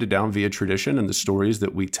get handed down via tradition and the stories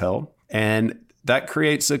that we tell. And that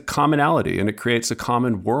creates a commonality and it creates a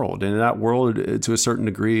common world. And that world, to a certain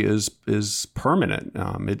degree, is permanent.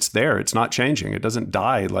 It's there. It's not changing. It doesn't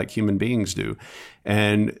die like human beings do.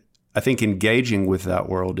 And I think engaging with that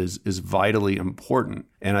world is vitally important.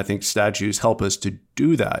 And I think statues help us to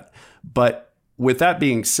do that. But with that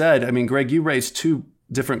being said, I mean, Greg, you raised two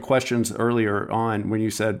different questions earlier on when you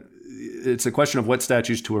said it's a question of what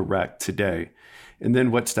statues to erect today, and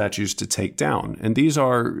then what statues to take down. And these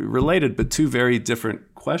are related, but two very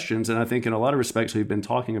different questions. And I think in a lot of respects, we've been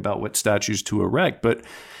talking about what statues to erect. But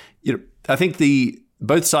I think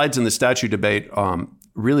both sides in the statue debate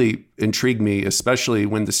really intrigue me, especially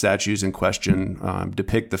when the statues in question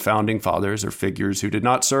depict the founding fathers or figures who did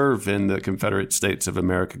not serve in the Confederate States of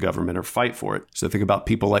America government or fight for it. So think about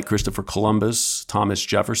people like Christopher Columbus, Thomas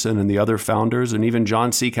Jefferson, and the other founders, and even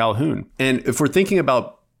John C. Calhoun. And if we're thinking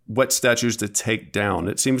about what statues to take down,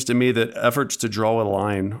 it seems to me that efforts to draw a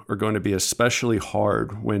line are going to be especially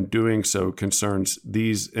hard when doing so concerns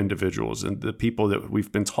these individuals and the people that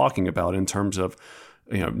we've been talking about in terms of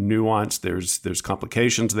nuance. There's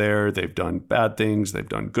complications there. They've done bad things. They've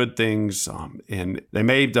done good things. And they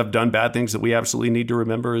may have done bad things that we absolutely need to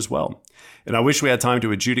remember as well. And I wish we had time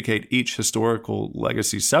to adjudicate each historical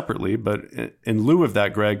legacy separately. But in lieu of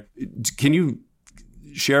that, Greg, can you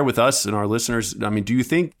share with us and our listeners, I mean, do you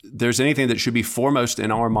think there's anything that should be foremost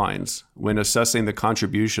in our minds when assessing the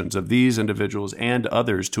contributions of these individuals and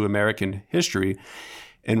others to American history,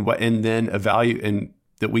 and then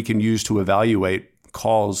that we can use to evaluate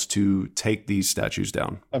calls to take these statues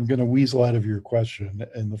down? I'm going to weasel out of your question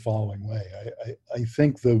in the following way. I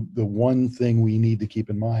think the one thing we need to keep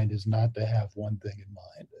in mind is not to have one thing in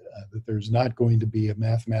mind, that there's not going to be a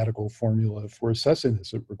mathematical formula for assessing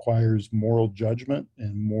this. It requires moral judgment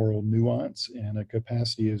and moral nuance and a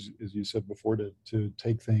capacity, as you said before, to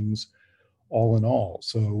take things all in all.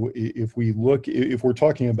 So if we're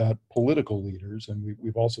talking about political leaders, and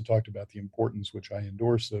we've also talked about the importance, which I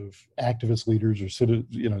endorse, of activist leaders or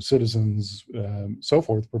citizens, so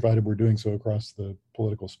forth, provided we're doing so across the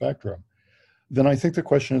political spectrum, then I think the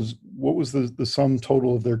question is, what was the sum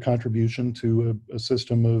total of their contribution to a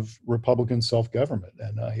system of Republican self-government?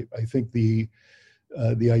 And I think the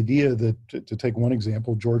idea that, to take one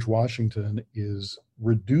example, George Washington is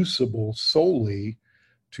reducible solely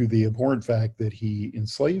to the abhorrent fact that he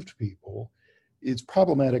enslaved people, it's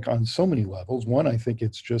problematic on so many levels. One, I think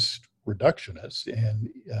it's just reductionist and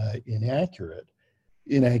inaccurate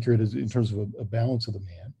in terms of a balance of the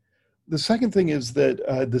man. The second thing is that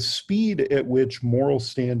the speed at which moral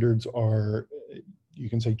standards are, you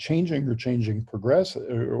can say changing or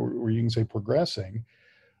you can say progressing,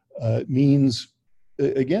 means,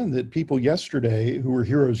 again, that people yesterday who were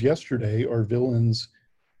heroes yesterday are villains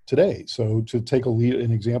today. So to take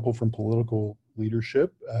an example from political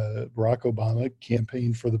leadership, Barack Obama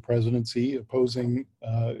campaigned for the presidency saying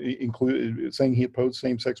he opposed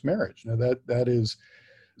same-sex marriage. Now that is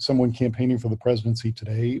someone campaigning for the presidency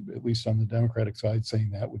today, at least on the Democratic side, saying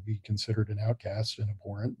that would be considered an outcast and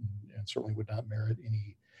abhorrent and certainly would not merit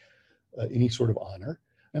any sort of honor.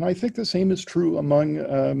 And I think the same is true among,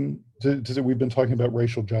 we've been talking about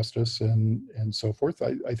racial justice and so forth.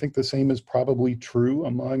 I think the same is probably true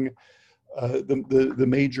among the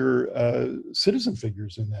major citizen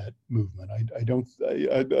figures in that movement.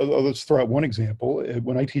 Let's throw out one example.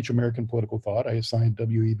 When I teach American political thought, I assign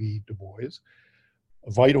W.E.B. Du Bois, a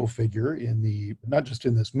vital figure not just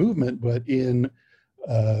in this movement, but in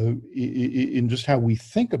just how we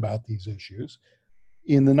think about these issues.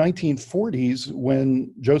 In the 1940s,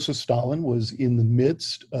 when Joseph Stalin was in the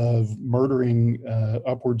midst of murdering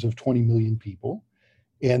upwards of 20 million people,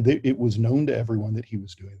 and it was known to everyone that he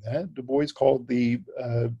was doing that, Du Bois called the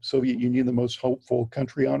Soviet Union the most hopeful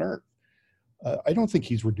country on earth. I don't think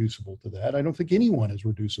he's reducible to that. I don't think anyone is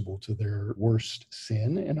reducible to their worst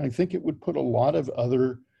sin, and I think it would put a lot of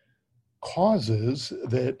other causes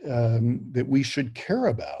that we should care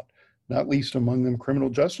about not least among them criminal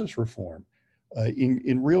justice reform,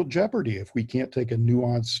 in real jeopardy if we can't take a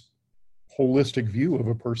nuanced, holistic view of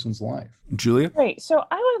a person's life. Julia? Great. So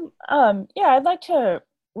I would, I'd like to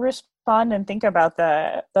respond and think about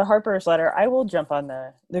the Harper's letter. I will jump on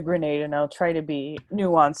the grenade, and I'll try to be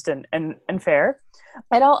nuanced and fair.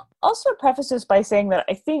 And I'll also preface this by saying that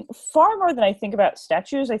I think far more than I think about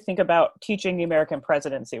statues, I think about teaching the American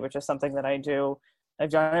presidency, which is something that I've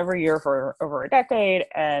done every year for over a decade.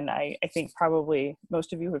 And I think probably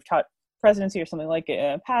most of you who've taught presidency or something like it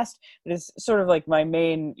in the past, it is sort of like my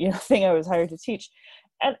main, thing I was hired to teach.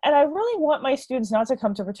 And I really want my students not to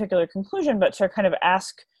come to a particular conclusion, but to kind of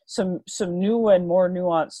ask some new and more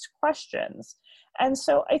nuanced questions. And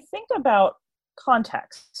so I think about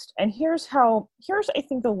context. And here's I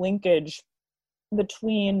think the linkage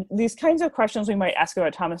between these kinds of questions we might ask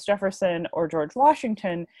about Thomas Jefferson or George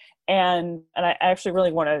Washington. And I actually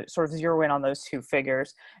really want to sort of zero in on those two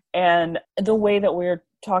figures and the way that we're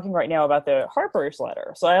talking right now about the Harper's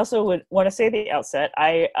letter. So I also would want to say at the outset,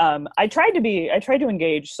 I tried to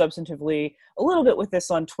engage substantively a little bit with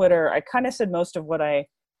this on Twitter. I kind of said most of what I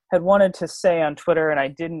had wanted to say on Twitter, and I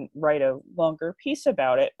didn't write a longer piece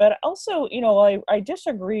about it. But also, I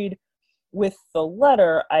disagreed with the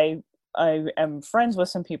letter. I am friends with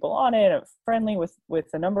some people on it. I'm friendly with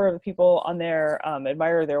a number of the people on there,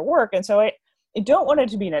 admire their work. And so I don't want it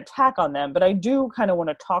to be an attack on them, but I do kind of want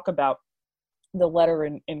to talk about the letter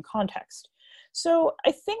in context. So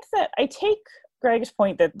I think that I take Greg's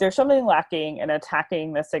point that there's something lacking in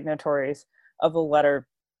attacking the signatories of the letter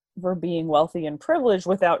for being wealthy and privileged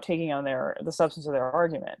without taking on the substance of their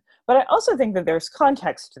argument. But I also think that there's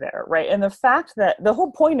context there, right? And the fact that the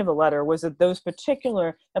whole point of the letter was that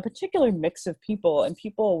a particular mix of people and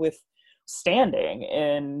people with standing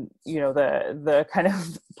in, the kind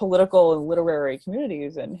of political and literary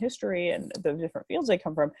communities and history and the different fields they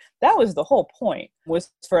come from, that was the whole point,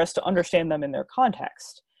 was for us to understand them in their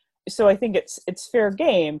context. So I think it's fair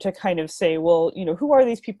game to kind of say, well, who are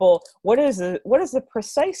these people? What is the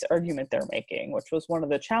precise argument they're making? Which was one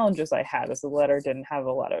of the challenges I had, as the letter didn't have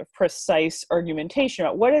a lot of precise argumentation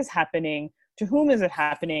about what is happening, to whom is it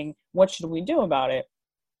happening, what should we do about it?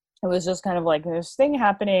 It was just kind of like this thing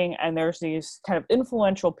happening, and there's these kind of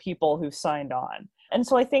influential people who signed on. And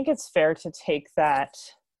so I think it's fair to take that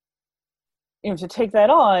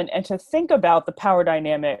on and to think about the power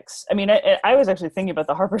dynamics. I mean, I was actually thinking about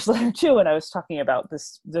the Harper's letter too, and I was talking about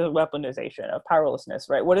the weaponization of powerlessness,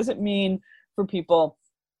 right? What does it mean for people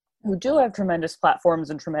who do have tremendous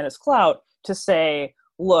platforms and tremendous clout to say,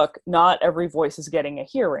 look, not every voice is getting a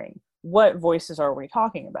hearing. What voices are we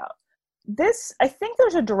talking about? I think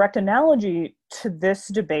there's a direct analogy to this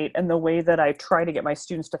debate and the way that I try to get my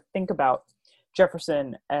students to think about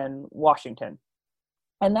Jefferson and Washington.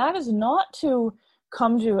 And that is not to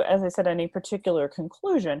come to, as I said, any particular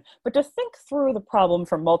conclusion, but to think through the problem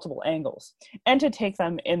from multiple angles and to take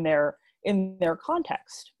them in their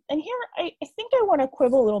context. And here, I think I want to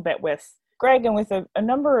quibble a little bit with Greg and with a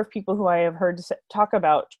number of people who I have heard talk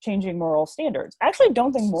about changing moral standards. I actually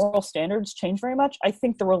don't think moral standards change very much. I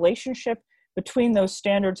think the relationship between those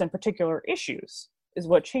standards and particular issues is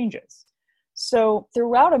what changes. So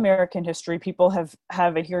throughout American history, people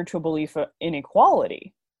have adhered to a belief in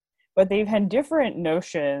equality, but they've had different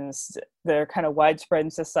notions that are kind of widespread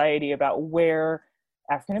in society about where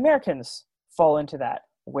African Americans fall into that,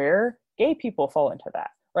 where gay people fall into that,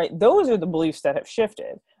 right? Those are the beliefs that have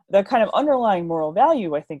shifted. The kind of underlying moral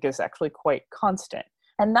value, I think, is actually quite constant.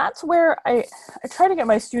 And that's where I try to get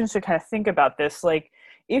my students to kind of think about this. Like,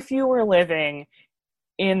 if you were living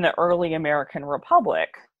in the early American Republic,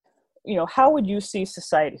 how would you see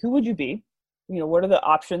society? Who would you be? What are the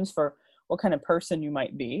options for what kind of person you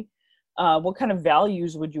might be? What kind of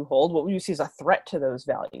values would you hold? What would you see as a threat to those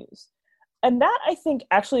values? And that, I think,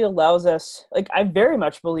 actually allows us, I very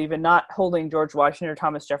much believe in not holding George Washington or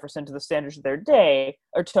Thomas Jefferson to the standards of their day,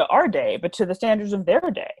 or to our day, but to the standards of their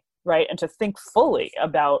day, right? And to think fully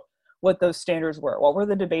about what those standards were. What were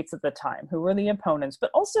the debates at the time? Who were the opponents? But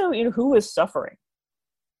also, who was suffering?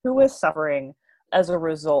 Who was suffering as a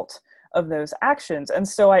result of those actions? And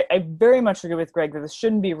so I very much agree with Greg that this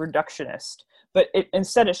shouldn't be reductionist, but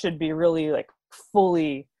instead it should be really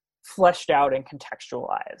fully fleshed out and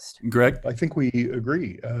contextualized. Greg? I think we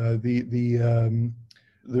agree. There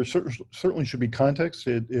certainly should be context.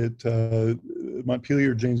 At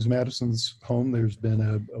Montpelier, James Madison's home, there's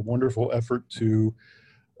been a wonderful effort to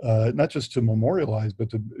not just to memorialize,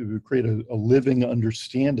 but to create a living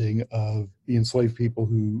understanding of the enslaved people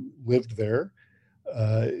who lived there.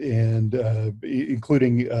 and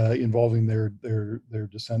including involving their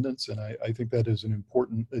descendants. And I think that is an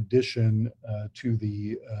important addition to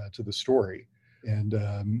the story, and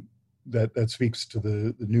that speaks to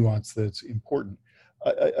the nuance that's important.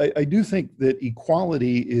 I do think that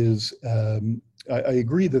equality is. I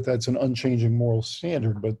agree that that's an unchanging moral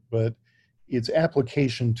standard, but its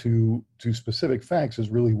application to specific facts is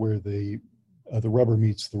really where the rubber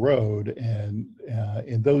meets the road, and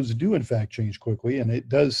those do in fact change quickly. And it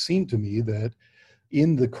does seem to me that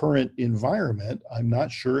in the current environment, I'm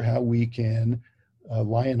not sure how we can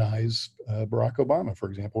lionize Barack Obama, for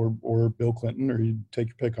example, or Bill Clinton, or you take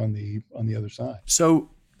your pick on the other side. So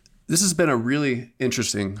this has been a really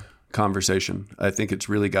interesting conversation. I think it's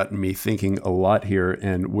really gotten me thinking a lot here,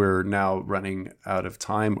 and we're now running out of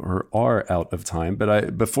time, or are out of time.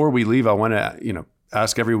 But before we leave, I want to,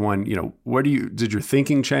 ask everyone, did your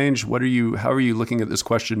thinking change? how are you looking at this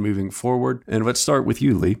question moving forward? And let's start with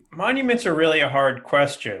you, Lee. Monuments are really a hard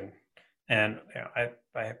question. And I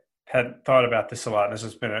had thought about this a lot. This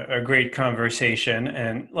has been a great conversation.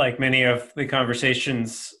 And like many of the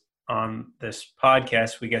conversations on this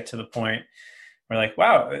podcast, we get to the point we're like,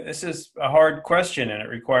 wow, this is a hard question and it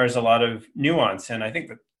requires a lot of nuance. And I think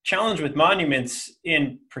the challenge with monuments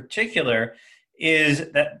in particular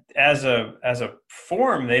is that as a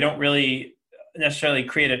form, they don't really necessarily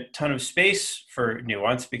create a ton of space for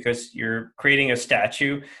nuance, because you're creating a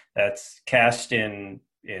statue that's cast in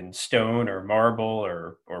stone or marble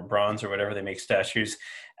or bronze or whatever they make statues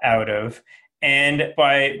out of. And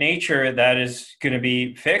by nature, that is going to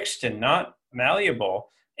be fixed and not malleable.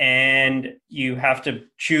 And you have to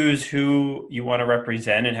choose who you want to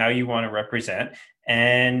represent and how you want to represent.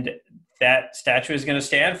 And that statue is going to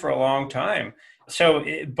stand for a long time. So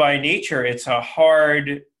by nature, it's a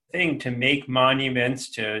hard thing to make monuments,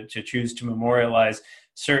 to choose to memorialize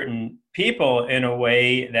certain people in a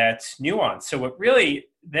way that's nuanced. So it really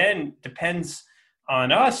then depends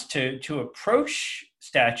on us to approach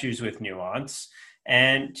statues with nuance,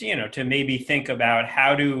 and to maybe think about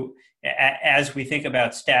how to, as we think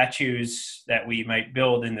about statues that we might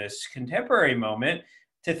build in this contemporary moment,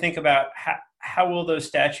 to think about how will those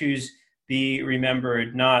statues be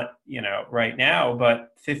remembered, not right now,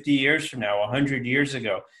 but 50 years from now, 100 years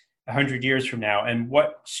ago, 100 years from now, and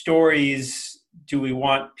what stories do we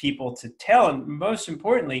want people to tell, and most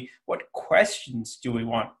importantly, what questions do we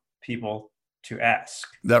want people to ask?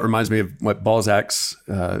 That reminds me of what Balzac's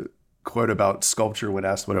quote about sculpture when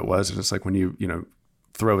asked what it was, and it's like when you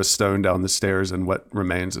throw a stone down the stairs and what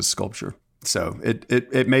remains is sculpture. So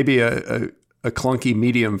it may be a clunky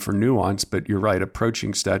medium for nuance, but you're right,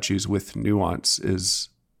 approaching statues with nuance is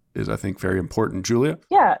I think very important. Julia?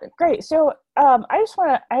 Yeah, great. So I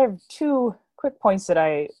have two quick points that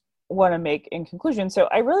I want to make in conclusion. So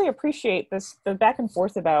I really appreciate the back and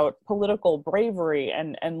forth about political bravery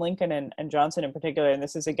and Lincoln and Johnson in particular. And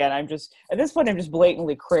this is, again, at this point, I'm just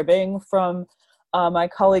blatantly cribbing from my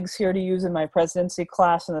colleagues here to use in my presidency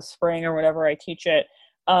class in the spring or whenever I teach it,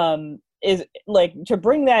 is like to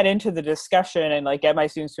bring that into the discussion and like get my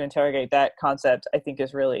students to interrogate that concept, I think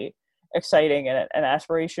is really exciting and an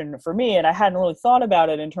aspiration for me. And I hadn't really thought about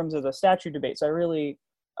it in terms of the statue debate. So I really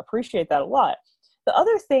appreciate that a lot. The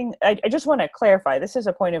other thing, I just want to clarify, this is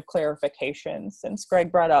a point of clarification, since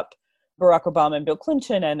Greg brought up Barack Obama and Bill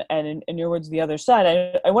Clinton and in your words, the other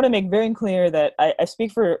side. I want to make very clear that I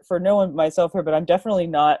speak for no one myself here, but I'm definitely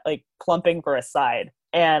not like plumping for a side.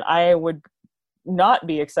 And I would not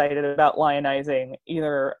be excited about lionizing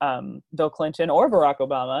either Bill Clinton or Barack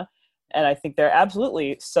Obama. And I think they're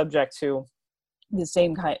absolutely subject to these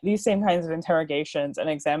same kinds of interrogations and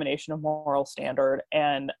examination of moral standard.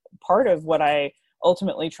 And part of what I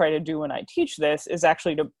ultimately try to do when I teach this is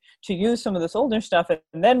actually to use some of this older stuff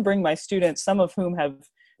and then bring my students, some of whom have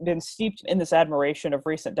been steeped in this admiration of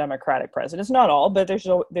recent Democratic presidents, not all, but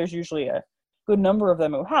there's usually a good number of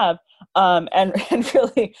them who have, and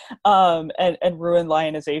really and ruin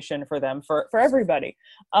lionization for them, for everybody,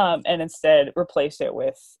 and instead replace it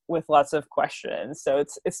with lots of questions. So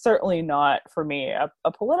it's certainly not for me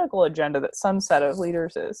a political agenda that some set of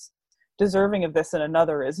leaders is deserving of this and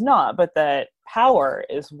another is not, but that power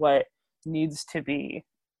is what needs to be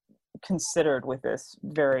considered with this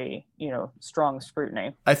very strong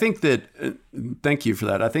scrutiny. I think that thank you for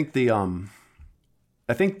that. I think the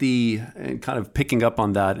and kind of picking up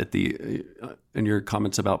on that in your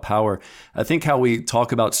comments about power, I think how we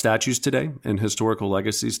talk about statues today and historical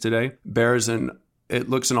legacies today it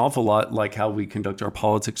looks an awful lot like how we conduct our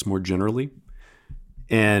politics more generally.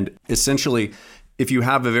 And essentially, if you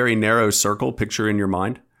have a very narrow circle picture in your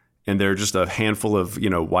mind and there are just a handful of,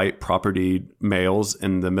 white property males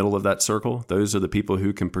in the middle of that circle. Those are the people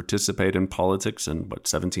who can participate in politics in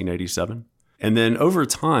 1787. And then over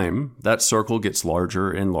time, that circle gets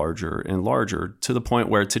larger and larger and larger to the point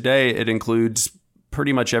where today it includes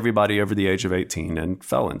pretty much everybody over the age of 18 and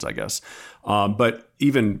felons, I guess. But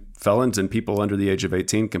even felons and people under the age of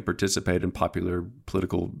 18 can participate in popular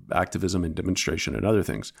political activism and demonstration and other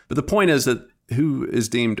things. But the point is that who is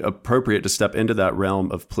deemed appropriate to step into that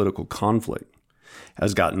realm of political conflict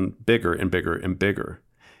has gotten bigger and bigger and bigger.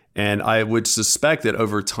 And I would suspect that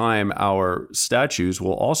over time, our statutes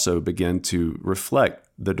will also begin to reflect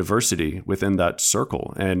the diversity within that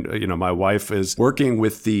circle. And, my wife is working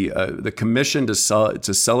with the commission to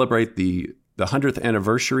celebrate the 100th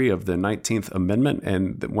anniversary of the 19th Amendment.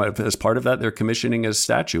 And as part of that, they're commissioning a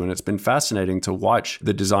statue. And it's been fascinating to watch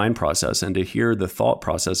the design process and to hear the thought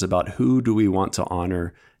process about who do we want to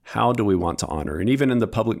honor, how do we want to honor, and even in the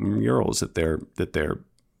public murals that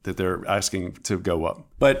they're asking to go up.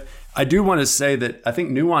 But I do want to say that I think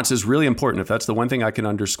nuance is really important. If that's the one thing I can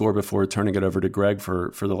underscore before turning it over to Greg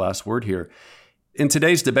for the last word here. In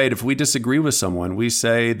today's debate, if we disagree with someone, we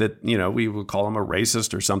say that, we will call them a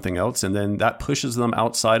racist or something else, and then that pushes them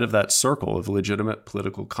outside of that circle of legitimate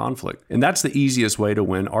political conflict. And that's the easiest way to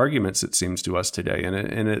win arguments, it seems to us today. And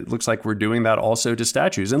it looks like we're doing that also to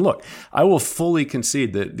statues. And look, I will fully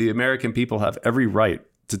concede that the American people have every right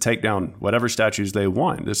to take down whatever statues they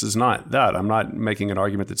want. This is not that. I'm not making an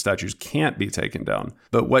argument that statues can't be taken down.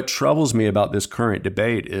 But what troubles me about this current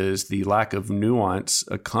debate is the lack of nuance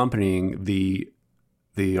accompanying the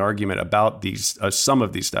argument about these some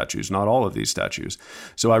of these statues, not all of these statues.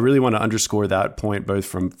 So I really want to underscore that point, both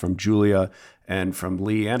from Julia and from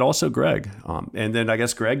Lee and also Greg. And then I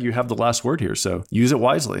guess, Greg, you have the last word here, so use it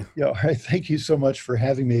wisely. Yeah, all right. Thank you so much for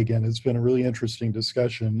having me again. It's been a really interesting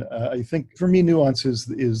discussion. I think for me, nuance is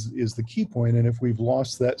the key point. And if we've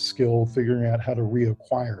lost that skill, figuring out how to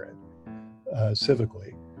reacquire it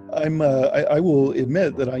civically. I will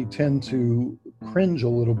admit that I tend to cringe a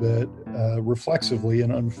little bit reflexively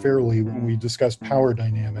and unfairly when we discuss power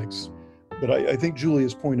dynamics. But I think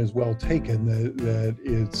Julia's point is well taken, that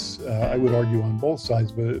it's, I would argue on both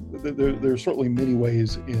sides, but there are certainly many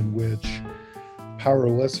ways in which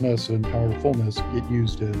powerlessness and powerfulness get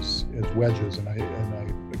used as wedges, and I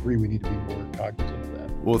agree we need to be more cognizant of that.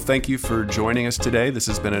 Well, thank you for joining us today. This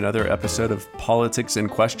has been another episode of Politics in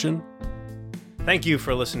Question. Thank you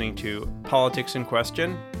for listening to Politics in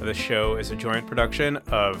Question. This show is a joint production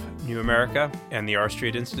of New America and the R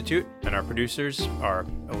Street Institute, and our producers are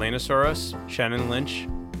Elena Soros, Shannon Lynch,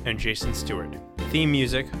 and Jason Stewart. Theme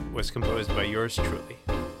music was composed by yours truly.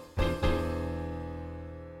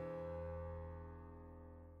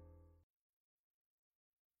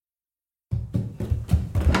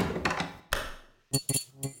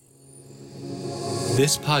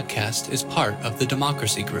 This podcast is part of the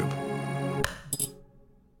Democracy Group.